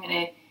share, I'm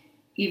going to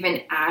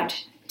even add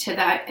to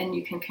that, and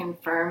you can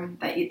confirm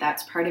that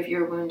that's part of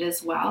your wound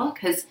as well.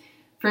 Because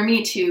for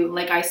me too,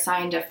 like I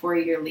signed a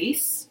 4-year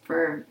lease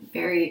for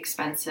very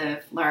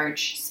expensive,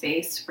 large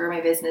space for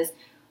my business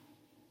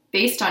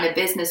based on a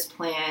business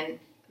plan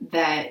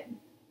that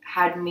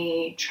had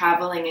me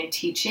traveling and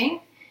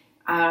teaching,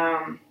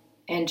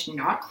 and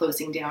not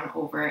closing down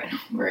over and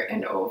over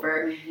and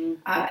over. Mm-hmm.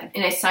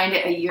 And I signed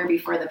it a year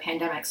before the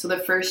pandemic. So the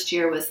first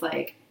year was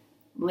like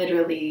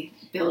literally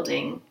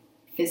building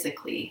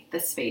physically the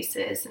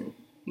spaces, and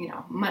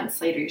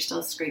months later you're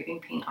still scraping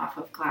paint off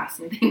of glass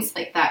and things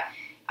like that,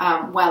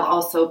 while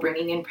also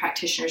bringing in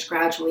practitioners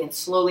gradually and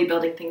slowly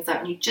building things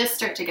up. And you just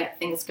start to get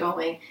things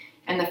going,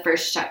 and the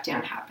first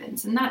shutdown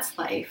happens, and that's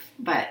life.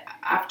 But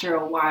after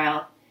a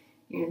while,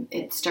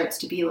 it starts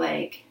to be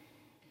like,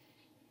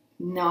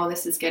 no,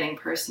 this is getting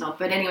personal.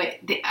 But anyway,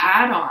 the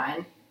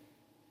add-on,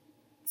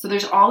 so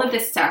there's all of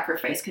this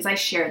sacrifice, because I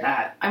share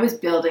that. I was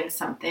building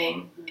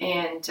something,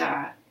 and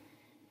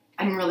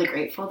I'm really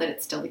grateful that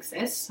it still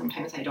exists.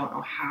 Sometimes I don't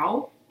know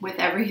how, with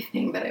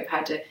everything that I've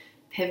had to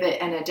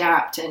pivot and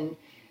adapt and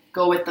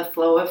go with the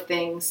flow of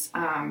things,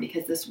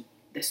 because this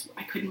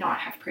I could not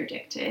have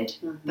predicted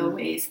the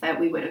ways that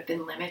we would have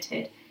been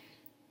limited.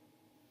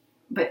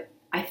 But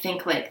I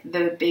think like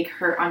the big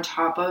hurt on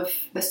top of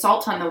the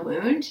salt on the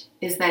wound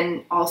is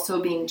then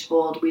also being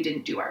told we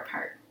didn't do our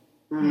part.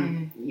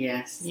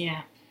 Yes.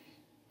 Yeah.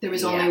 There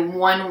was only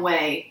one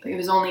way. It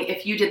was only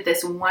if you did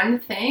this one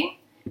thing,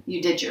 you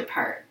did your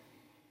part.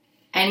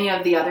 Any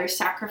of the other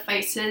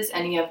sacrifices,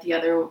 any of the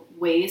other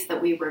ways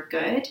that we were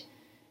good.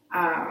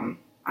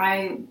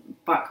 I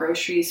bought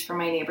groceries for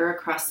my neighbor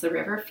across the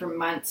river for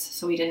months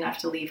so we didn't have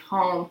to leave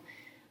home.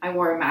 I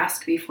wore a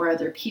mask before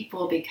other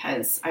people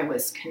because I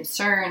was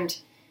concerned.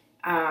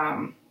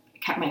 I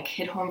kept my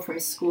kid home from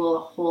school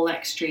a whole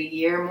extra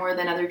year more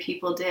than other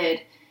people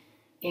did.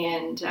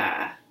 And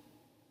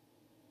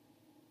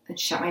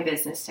shut my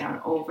business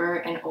down over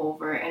and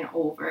over and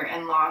over,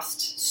 and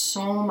lost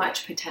so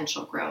much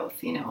potential growth.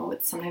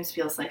 It sometimes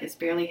feels like it's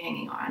barely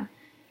hanging on.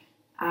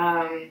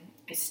 I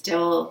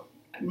still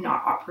am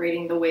not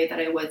operating the way that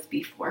I was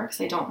before,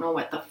 because I don't know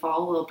what the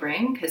fall will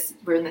bring, because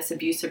we're in this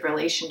abusive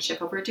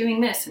relationship of we're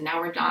doing this and now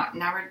we're not.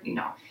 Now we're,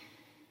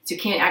 so you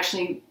can't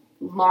actually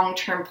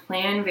long-term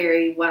plan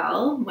very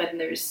well when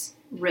there's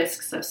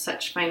risks of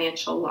such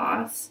financial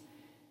loss.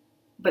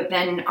 But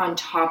then on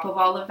top of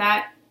all of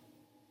that,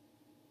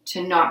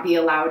 to not be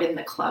allowed in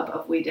the club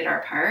of we did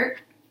our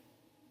part,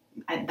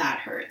 and that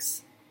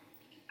hurts.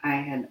 I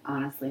had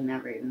honestly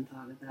never even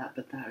thought of that,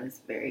 but that is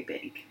very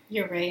big.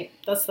 You're right.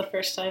 That's the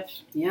first I've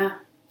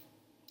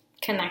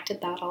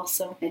connected that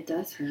also. It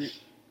does hurt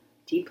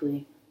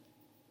deeply.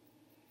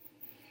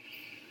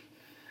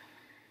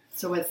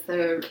 So what's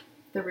the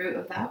root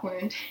of that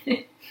wound?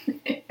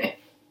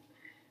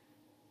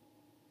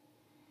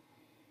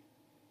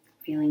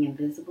 Feeling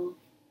invisible.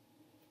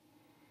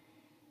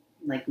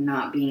 Like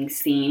not being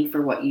seen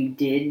for what you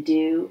did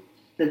do,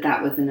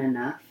 that wasn't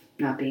enough,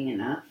 not being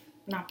enough.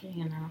 Not being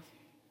enough.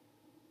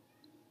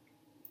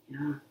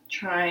 Yeah.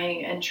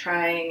 Trying and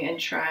trying and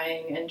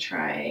trying and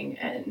trying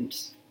and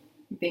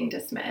being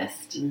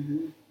dismissed.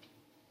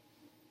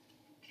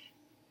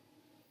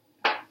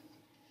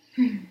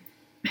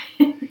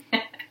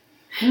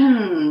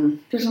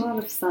 There's a lot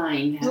of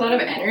sighing. There's a lot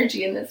of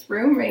energy in this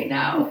room right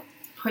now.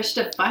 Pushed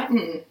a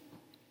button.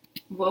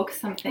 Woke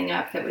something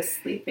up that was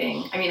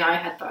sleeping. I mean, I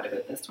had thought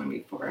about this one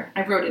before.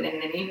 I wrote it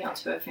in an email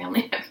to a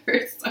family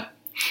member, so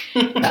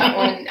that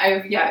one,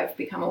 I've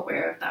become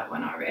aware of that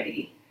one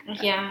already.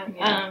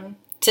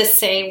 To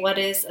say what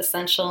is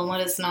essential and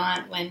what is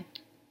not,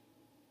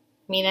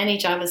 any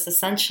job is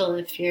essential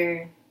if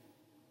you're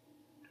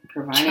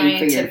providing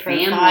for your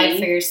family. Provide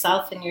for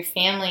yourself and your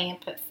family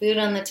and put food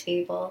on the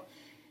table.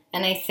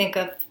 And I think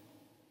of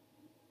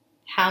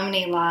how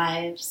many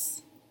lives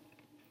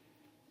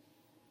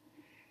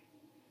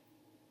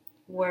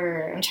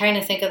I'm trying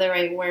to think of the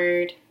right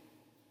word.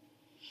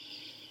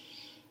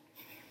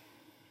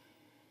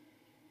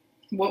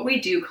 What we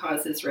do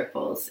causes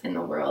ripples in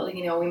the world.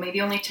 We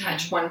maybe only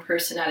touch one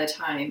person at a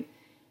time,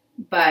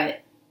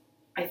 but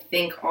I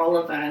think all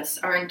of us,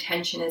 our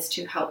intention is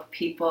to help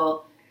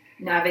people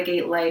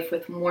navigate life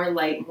with more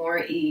light, more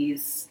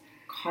ease,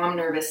 calm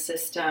nervous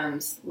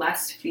systems,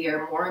 less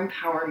fear, more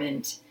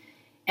empowerment.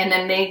 And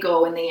then they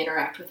go and they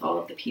interact with all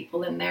of the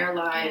people in their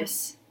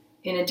lives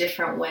in a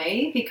different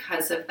way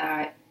because of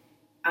that.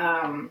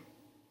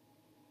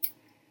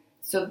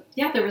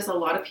 There was a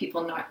lot of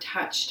people not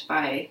touched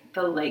by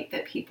the light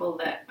that people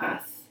let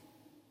us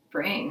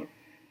bring.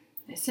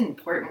 It's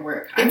important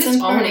work. I'm just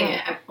owning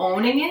it. I'm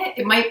owning it.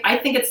 I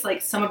think it's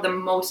like some of the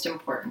most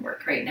important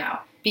work right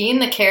now. Being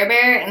the Care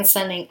Bear and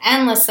sending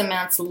endless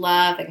amounts of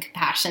love and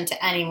compassion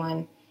to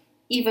anyone,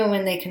 even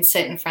when they can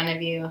sit in front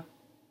of you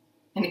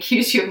and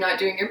accuse you of not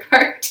doing your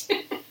part.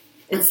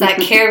 It's that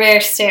Care Bear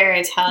stare,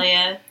 I tell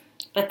you.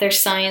 But there's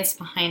science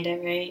behind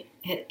it, right?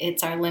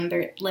 It's our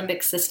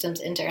limbic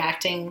systems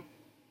interacting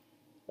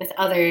with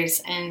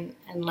others and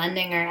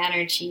lending our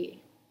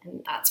energy.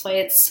 And that's why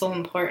it's so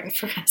important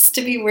for us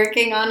to be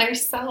working on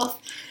ourselves.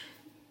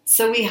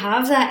 So we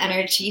have that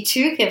energy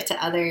to give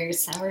to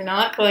others, and we're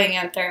not going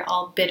out there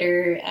all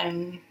bitter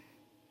and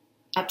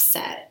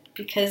upset.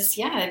 Because,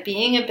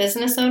 being a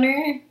business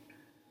owner,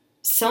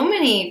 so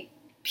many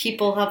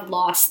people have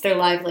lost their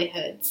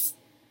livelihoods.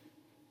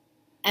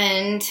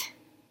 And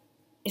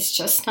it's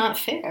just not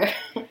fair.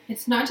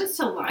 It's not just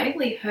a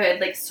livelihood.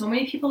 Like, so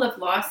many people have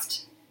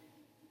lost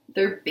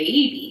their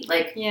baby.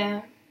 Like,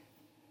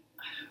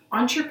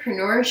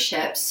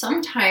 entrepreneurship,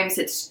 sometimes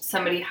it's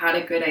somebody had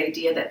a good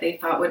idea that they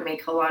thought would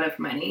make a lot of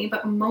money,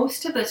 but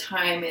most of the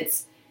time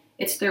it's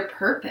their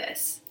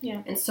purpose.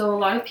 Yeah. And so a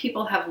lot of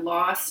people have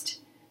lost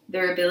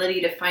their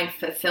ability to find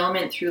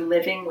fulfillment through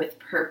living with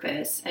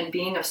purpose and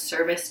being of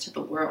service to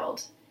the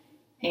world.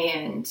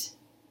 And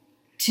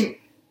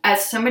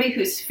as somebody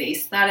who's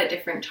faced that at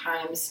different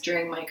times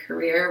during my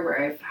career,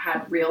 where I've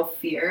had real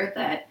fear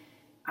that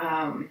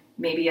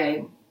maybe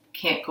I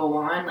can't go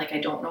on, like I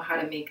don't know how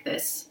to make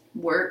this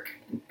work,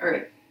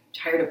 or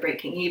tired of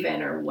breaking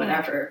even or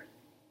whatever,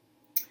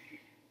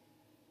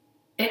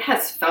 it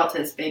has felt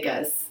as big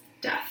as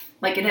death.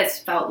 Like, it has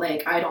felt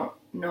like I don't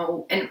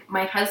know. And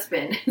my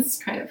husband has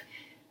kind of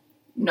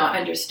not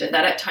understood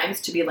that at times,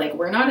 to be like,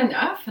 we're not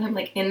enough. And I'm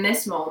like, in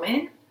this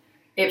moment,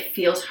 it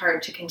feels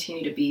hard to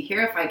continue to be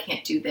here if I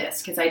can't do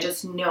this, because I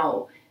just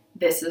know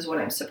this is what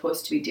I'm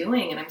supposed to be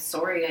doing. And I'm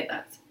sorry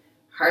that's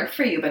hard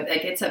for you, but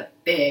like, it's a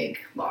big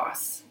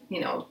loss.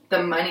 You know,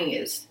 the money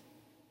is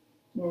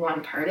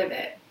one part of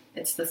it.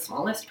 It's the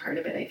smallest part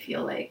of it. I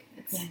feel like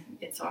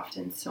it's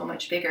often so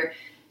much bigger.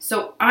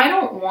 So I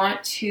don't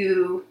want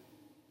to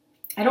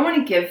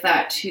give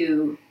that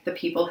to the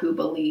people who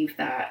believe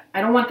that.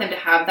 I don't want them to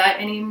have that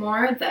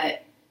anymore,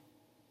 that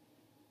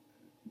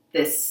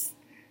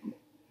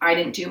I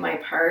didn't do my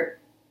part,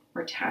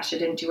 or Tasha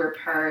didn't do her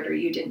part, or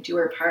you didn't do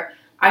her part.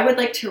 I would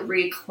like to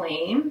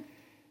reclaim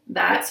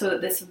that, so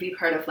that this would be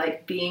part of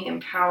like being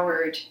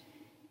empowered.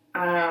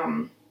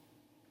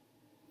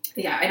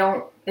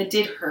 It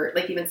did hurt,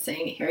 like even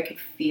saying it here, I could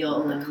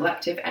feel the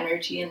collective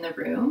energy in the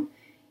room.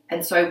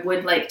 And so I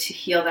would like to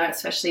heal that,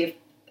 especially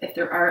if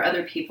there are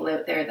other people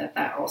out there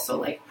that also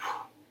like,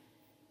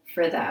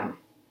 for them.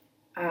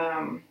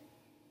 So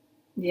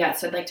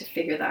I'd like to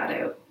figure that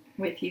out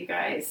with you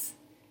guys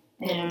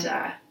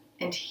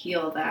and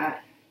heal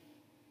that.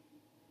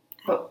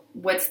 But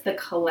what's the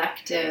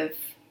collective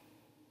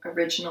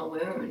original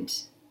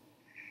wound?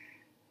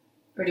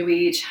 Or do we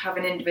each have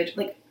an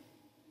individual, like,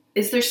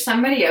 is there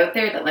somebody out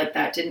there that like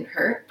that didn't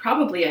hurt?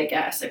 Probably, I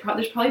guess.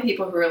 There's probably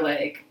people who are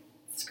like,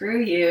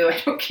 screw you. I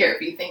don't care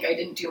if you think I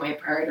didn't do my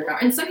part or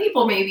not. And some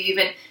people maybe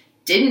even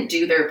didn't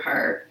do their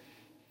part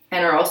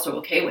and are also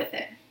okay with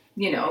it.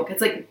 You know,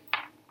 because like,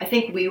 I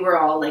think we were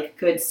all like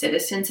good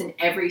citizens in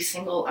every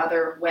single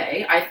other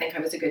way. I think I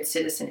was a good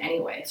citizen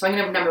anyway. So I'm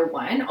going to, number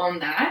one, own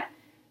that.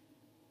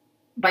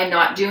 By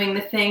not doing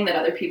the thing that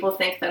other people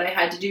think that I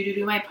had to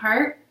do my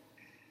part,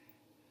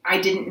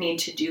 I didn't need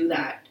to do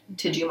that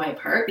to do my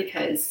part,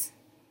 because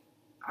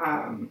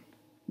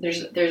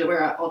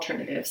there are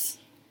alternatives.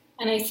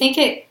 And I think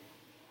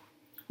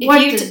what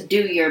does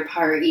do your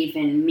part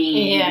even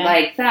mean? Yeah.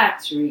 Like,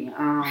 that's real.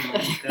 Oh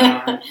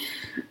my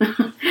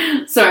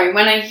God. Sorry,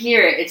 when I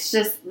hear it, it's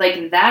just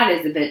like, that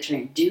is a bit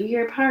strange. Do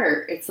your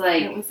part. It's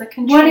like, it was a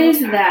control what is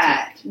tactic.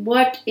 that?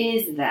 What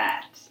is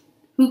that?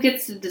 Who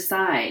gets to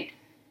decide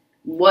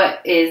what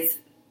is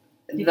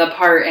the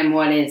part and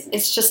what isn't?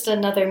 it's just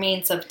another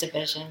means of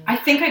division. I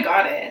think I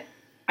got it.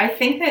 I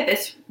think that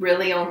this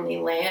really only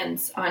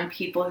lands on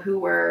people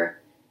who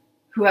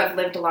have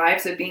lived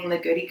lives of being the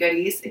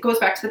goody-goodies. It goes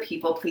back to the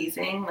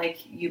people-pleasing, like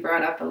you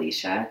brought up,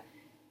 Alicia.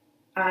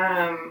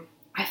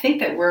 I think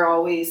that we're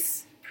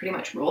always pretty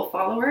much rule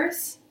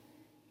followers,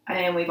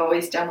 and we've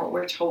always done what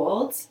we're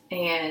told.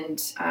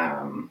 And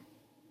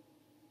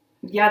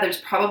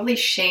there's probably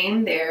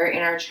shame there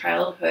in our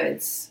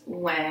childhoods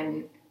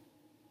when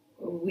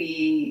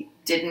we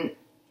didn't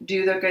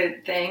do the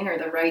good thing or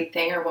the right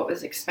thing or what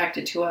was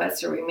expected to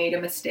us, or we made a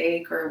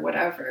mistake or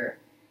whatever.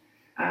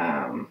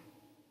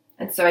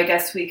 And so I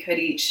guess we could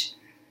each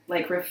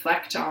like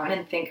reflect on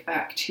and think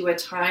back to a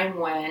time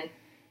when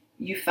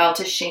you felt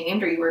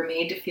ashamed, or you were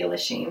made to feel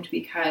ashamed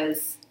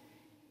because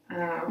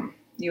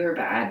you were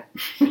bad.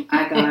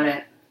 I got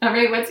it. All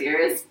right, what's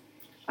yours?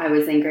 I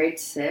was in grade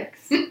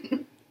 6.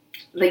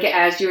 Like,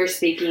 as you were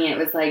speaking, it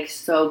was like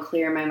so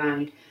clear in my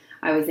mind.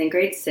 I was in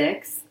grade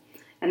 6,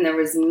 and there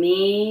was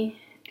me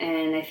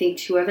and I think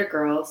 2 other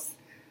girls.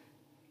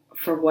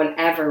 For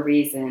whatever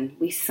reason,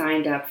 we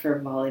signed up for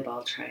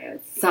volleyball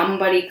tryouts.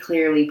 Somebody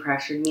clearly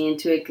pressured me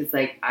into it, because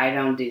like, I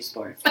don't do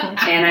sports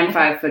and I'm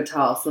 5 foot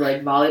tall, so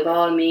like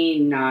volleyball and me,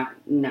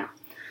 no.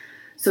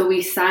 So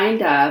we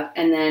signed up,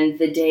 and then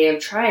the day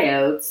of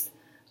tryouts,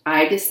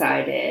 I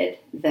decided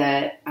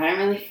that I don't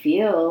really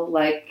feel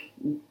like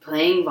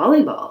playing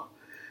volleyball.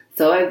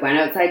 So I went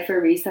outside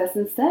for recess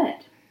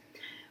instead.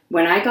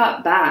 When I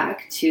got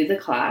back to the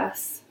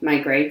class, my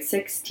grade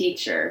 6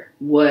 teacher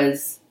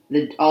was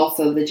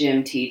also the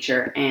gym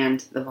teacher and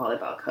the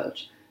volleyball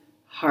coach.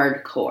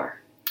 Hardcore.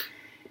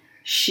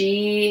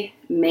 She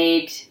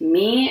made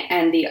me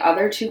and the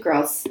other 2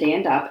 girls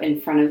stand up in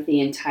front of the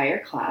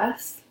entire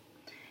class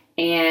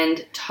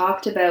and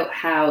talked about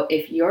how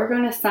if you're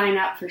going to sign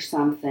up for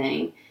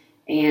something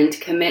and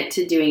commit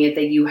to doing it,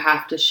 that you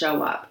have to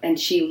show up. And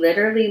she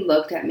literally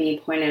looked at me,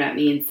 pointed at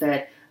me, and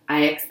said,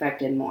 I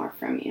expected more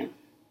from you.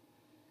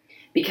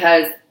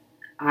 Because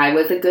I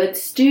was a good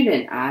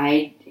student.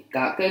 I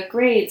got good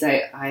grades.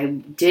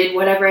 I did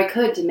whatever I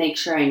could to make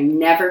sure I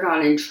never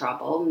got in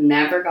trouble,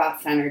 never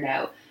got centered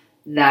out.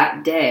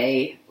 That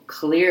day,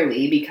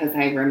 clearly, because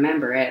I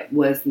remember it,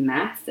 was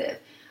massive.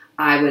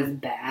 I was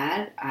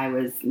bad. I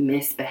was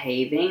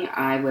misbehaving.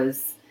 I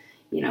was,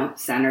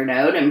 centered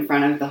out in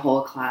front of the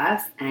whole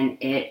class. And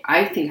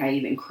I think I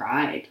even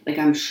cried. Like,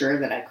 I'm sure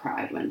that I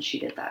cried when she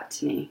did that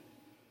to me.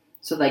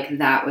 So, like,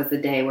 that was the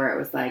day where it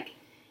was like,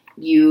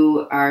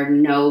 you are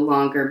no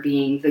longer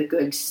being the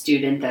good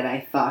student that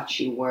I thought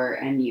you were,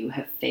 and you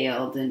have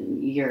failed,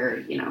 and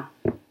you're,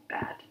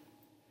 bad.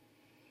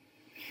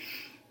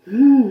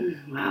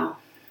 Wow.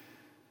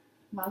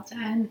 Well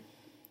done.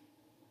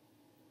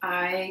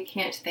 I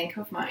can't think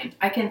of mine.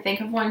 I can think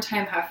of one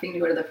time having to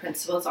go to the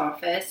principal's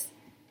office,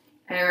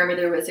 and I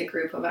remember there was a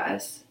group of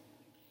us,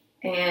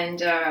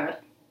 and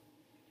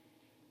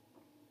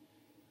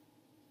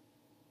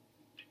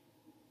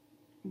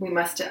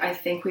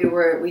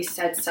we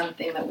said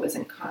something that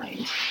wasn't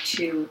kind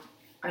to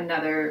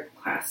another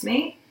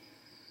classmate,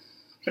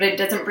 but it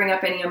doesn't bring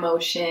up any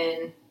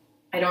emotion.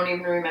 I don't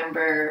even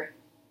remember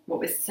what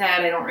was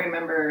said. I don't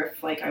remember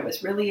if I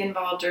was really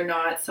involved or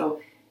not.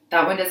 So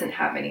that one doesn't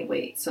have any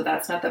weight. So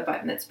that's not the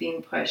button that's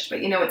being pushed. But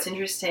it's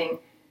interesting.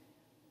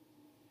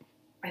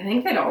 I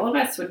think that all of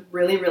us would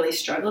really, really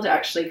struggle to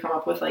actually come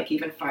up with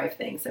even 5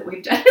 things that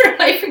we've done in our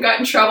life and got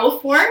in trouble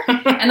for.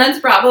 And that's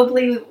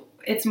probably,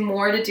 it's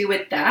more to do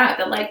with that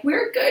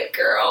we're good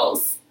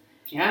girls.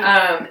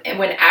 Yeah. And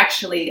when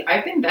actually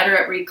I've been better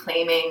at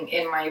reclaiming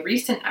in my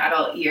recent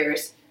adult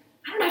years.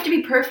 I don't have to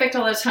be perfect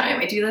all the time.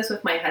 I do this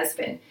with my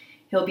husband.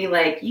 He'll be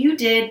like, you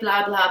did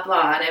blah, blah,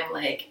 blah. And I'm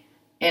like,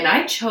 and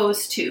I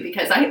chose to,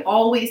 because I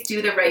always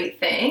do the right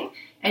thing.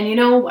 And you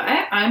know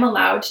what? I'm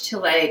allowed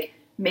to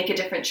make a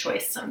different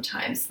choice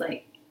sometimes.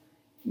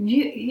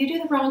 You do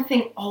the wrong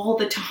thing all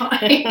the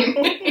time.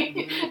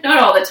 Not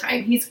all the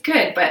time. He's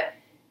good, but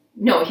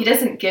no, he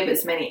doesn't give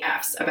as many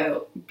F's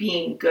about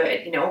being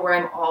good, where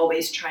I'm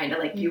always trying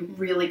to be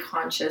really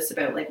conscious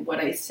about what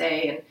I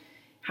say and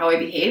how I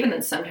behave. And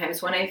then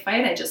sometimes when I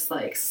fight, I just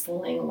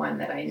sling one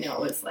that I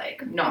know is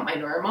not my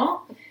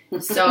normal.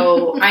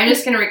 So I'm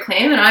just going to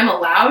reclaim, and I'm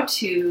allowed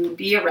to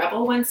be a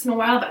rebel once in a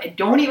while, but I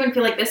don't even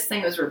feel like this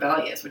thing was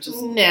rebellious, which is,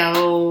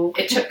 no,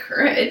 it took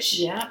courage.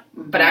 Yeah.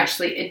 But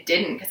actually it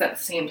didn't, because at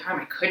the same time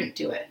I couldn't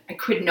do it. I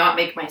could not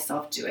make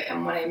myself do it.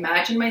 And when I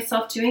imagined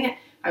myself doing it,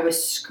 I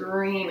was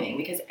screaming,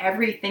 because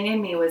everything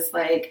in me was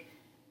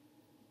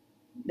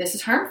this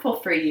is harmful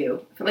for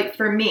you.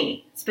 For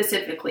me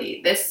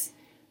specifically, this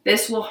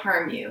will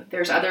harm you.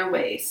 There's other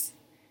ways.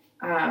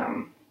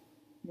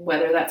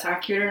 Whether that's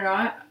accurate or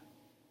not,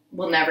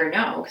 we'll never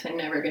know, because I'm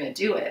never going to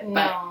do it. No.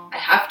 But I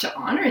have to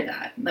honor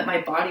that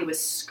my body was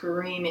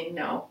screaming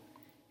no.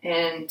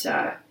 And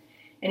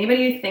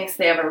anybody who thinks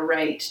they have a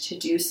right to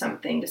do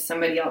something to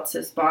somebody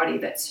else's body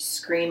that's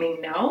screaming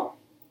no,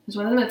 I just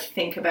want them to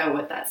think about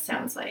what that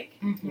sounds like.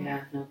 Mm-hmm.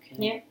 Yeah, no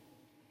kidding. Yeah.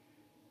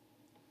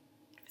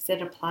 Because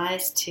it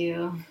applies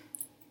to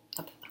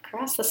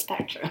across the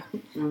spectrum.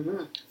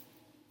 Mm-hmm.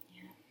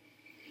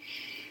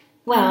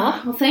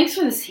 Well, thanks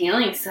for this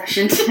healing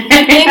session today.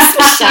 Thanks,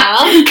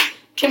 Michelle.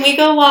 Can we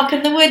go walk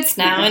in the woods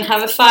now and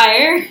have a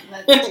fire?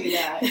 Let's do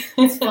that.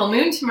 It's full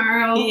moon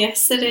tomorrow.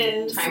 Yes, it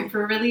is. Time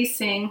for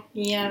releasing.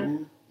 Yeah.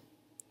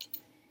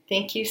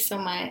 Thank you so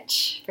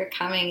much for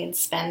coming and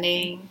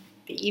spending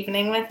the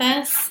evening with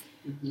us.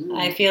 Mm-hmm.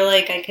 I feel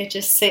like I could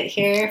just sit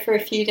here for a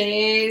few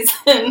days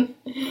and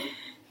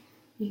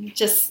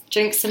just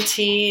drink some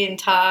tea and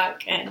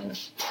talk, and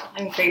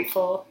I'm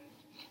grateful.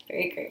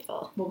 Very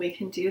grateful. Well, we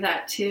can do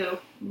that too.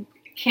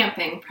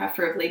 Camping,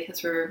 preferably,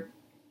 because we're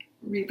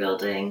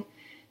rebuilding.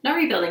 Not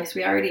rebuilding, because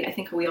I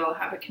think we all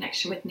have a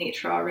connection with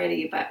nature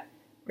already, but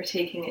we're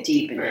taking it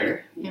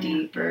deeper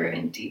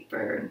and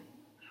deeper, and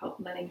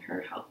letting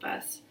her help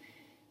us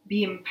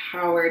be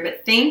empowered.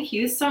 But thank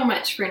you so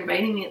much for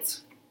inviting me.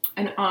 It's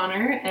an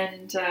honor,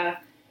 and I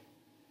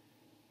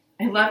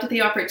loved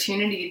the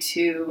opportunity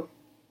to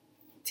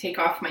take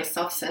off my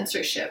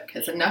self-censorship,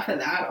 because enough of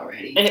that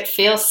already. It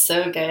feels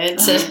so good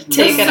to It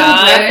take it so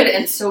off. good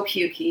and so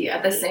pukey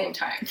at the same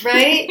time.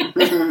 Right?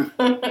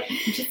 I'm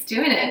just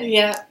doing it.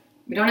 Yeah.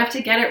 We don't have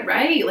to get it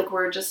right.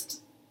 We're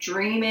just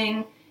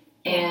dreaming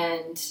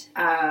and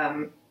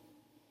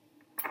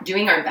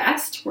doing our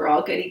best. We're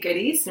all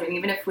goody-goodies. I mean,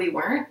 even if we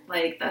weren't,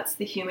 that's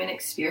the human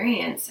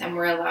experience. And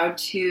we're allowed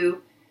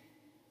to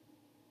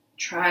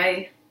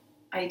try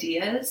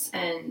ideas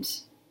and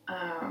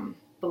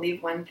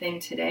believe one thing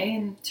today,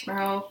 and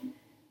tomorrow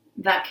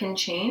that can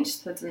change.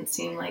 So it doesn't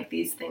seem like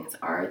these things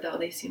are, though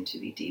they seem to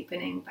be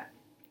deepening. But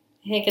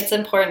I think it's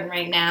important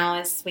right now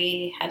as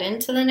we head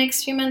into the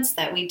next few months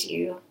that we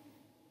do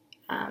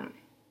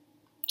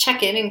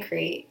check in and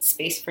create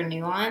space for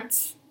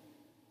nuance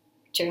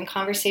during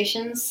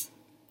conversations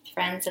with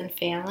friends and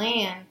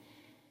family, and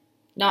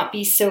not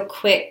be so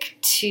quick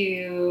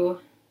to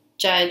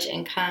judge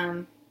and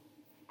come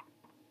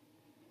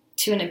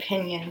to an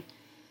opinion.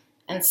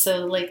 And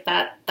so like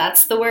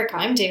that's the work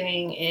I'm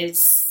doing,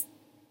 is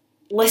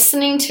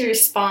listening to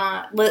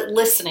respond,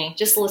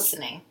 just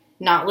listening,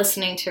 not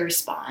listening to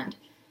respond.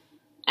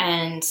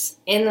 And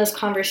in those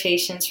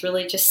conversations,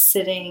 really just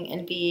sitting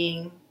and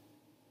being,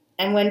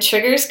 and when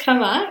triggers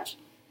come up,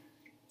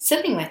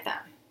 sitting with them.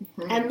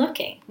 Mm-hmm. And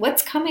looking,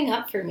 what's coming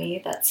up for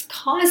me that's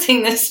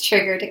causing this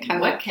trigger to come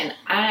up? What can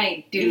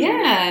I do?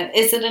 Yeah.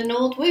 Is it an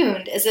old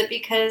wound? Is it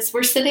because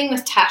we're sitting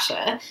with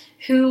Tasha,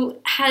 who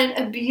had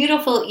a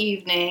beautiful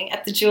evening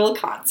at the Jewel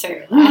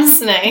concert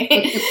last night,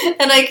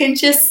 and I can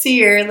just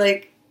see her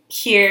like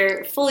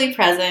here, fully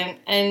present,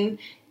 and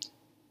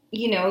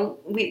you know,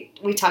 we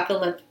talk a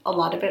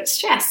lot about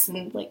stress,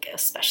 and like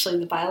especially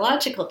the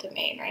biological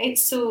domain, right?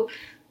 So,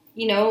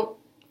 you know,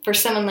 for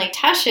someone like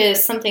Tasha, if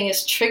something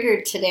is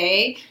triggered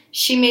today,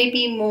 she may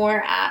be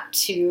more apt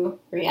to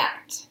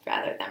react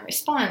rather than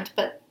respond.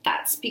 But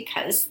that's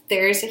because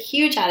there's a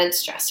huge added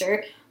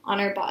stressor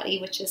on our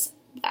body, which is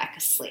lack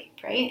of sleep,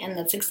 right? And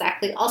that's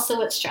exactly also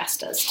what stress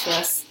does to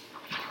us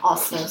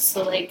also.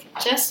 So like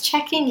just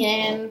checking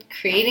in,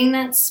 creating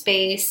that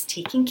space,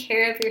 taking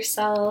care of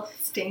yourself.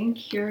 Staying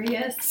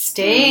curious.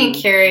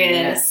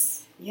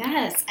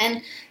 Yes.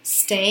 And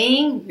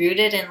staying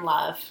rooted in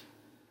love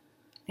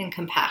and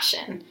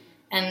compassion.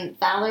 And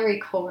Valerie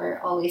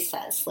Kaur always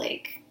says,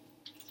 like,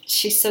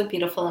 she's so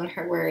beautiful in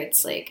her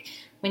words, like,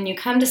 when you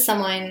come to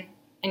someone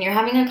and you're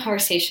having a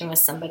conversation with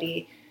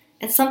somebody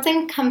and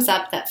something comes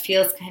up that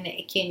feels kind of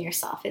icky in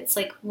yourself, it's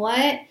like,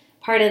 what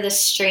part of the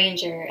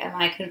stranger am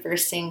I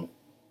conversing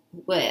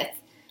with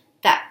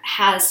that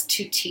has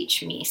to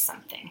teach me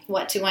something?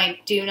 What do I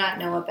do not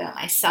know about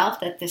myself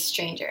that this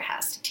stranger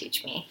has to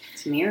teach me?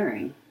 It's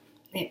mirroring.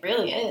 It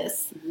really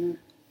is. Mm-hmm.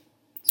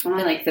 It's one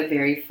of like the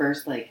very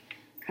first like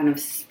kind of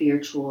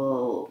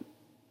spiritual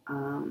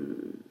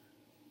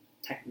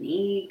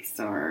techniques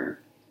or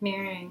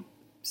mirroring,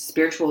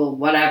 spiritual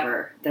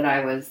whatever that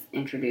I was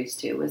introduced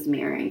to was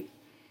mirroring.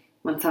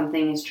 When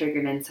something is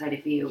triggered inside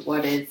of you,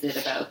 what is it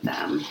about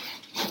them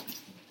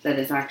that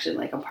is actually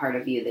like a part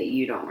of you that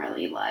you don't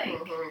really like?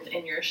 Mm-hmm.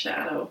 In your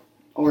shadow.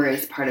 Or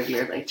is part of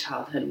your like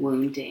childhood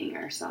wounding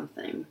or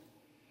something.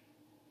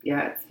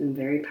 Yeah, it's been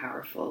very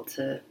powerful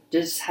to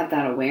just have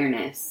that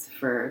awareness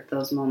for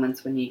those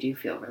moments when you do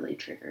feel really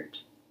triggered.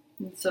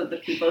 And so the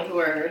people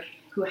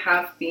who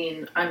have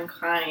been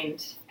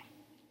unkind,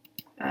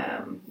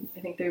 I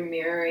think they're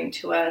mirroring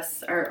to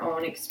us our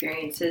own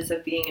experiences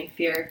of being in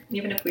fear,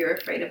 even if we were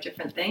afraid of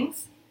different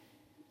things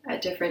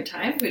at different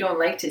times. We don't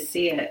like to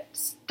see it.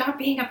 Stop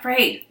being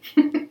afraid.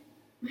 Mm-hmm.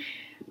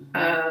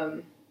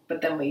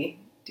 But then we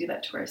do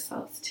that to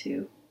ourselves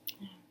too.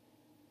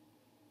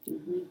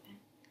 Mm-hmm.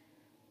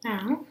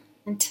 Well,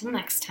 until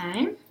next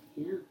time.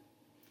 Yeah.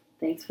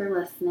 Thanks for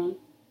listening.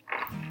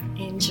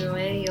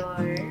 Enjoy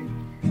your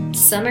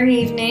summer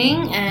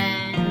evening,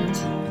 and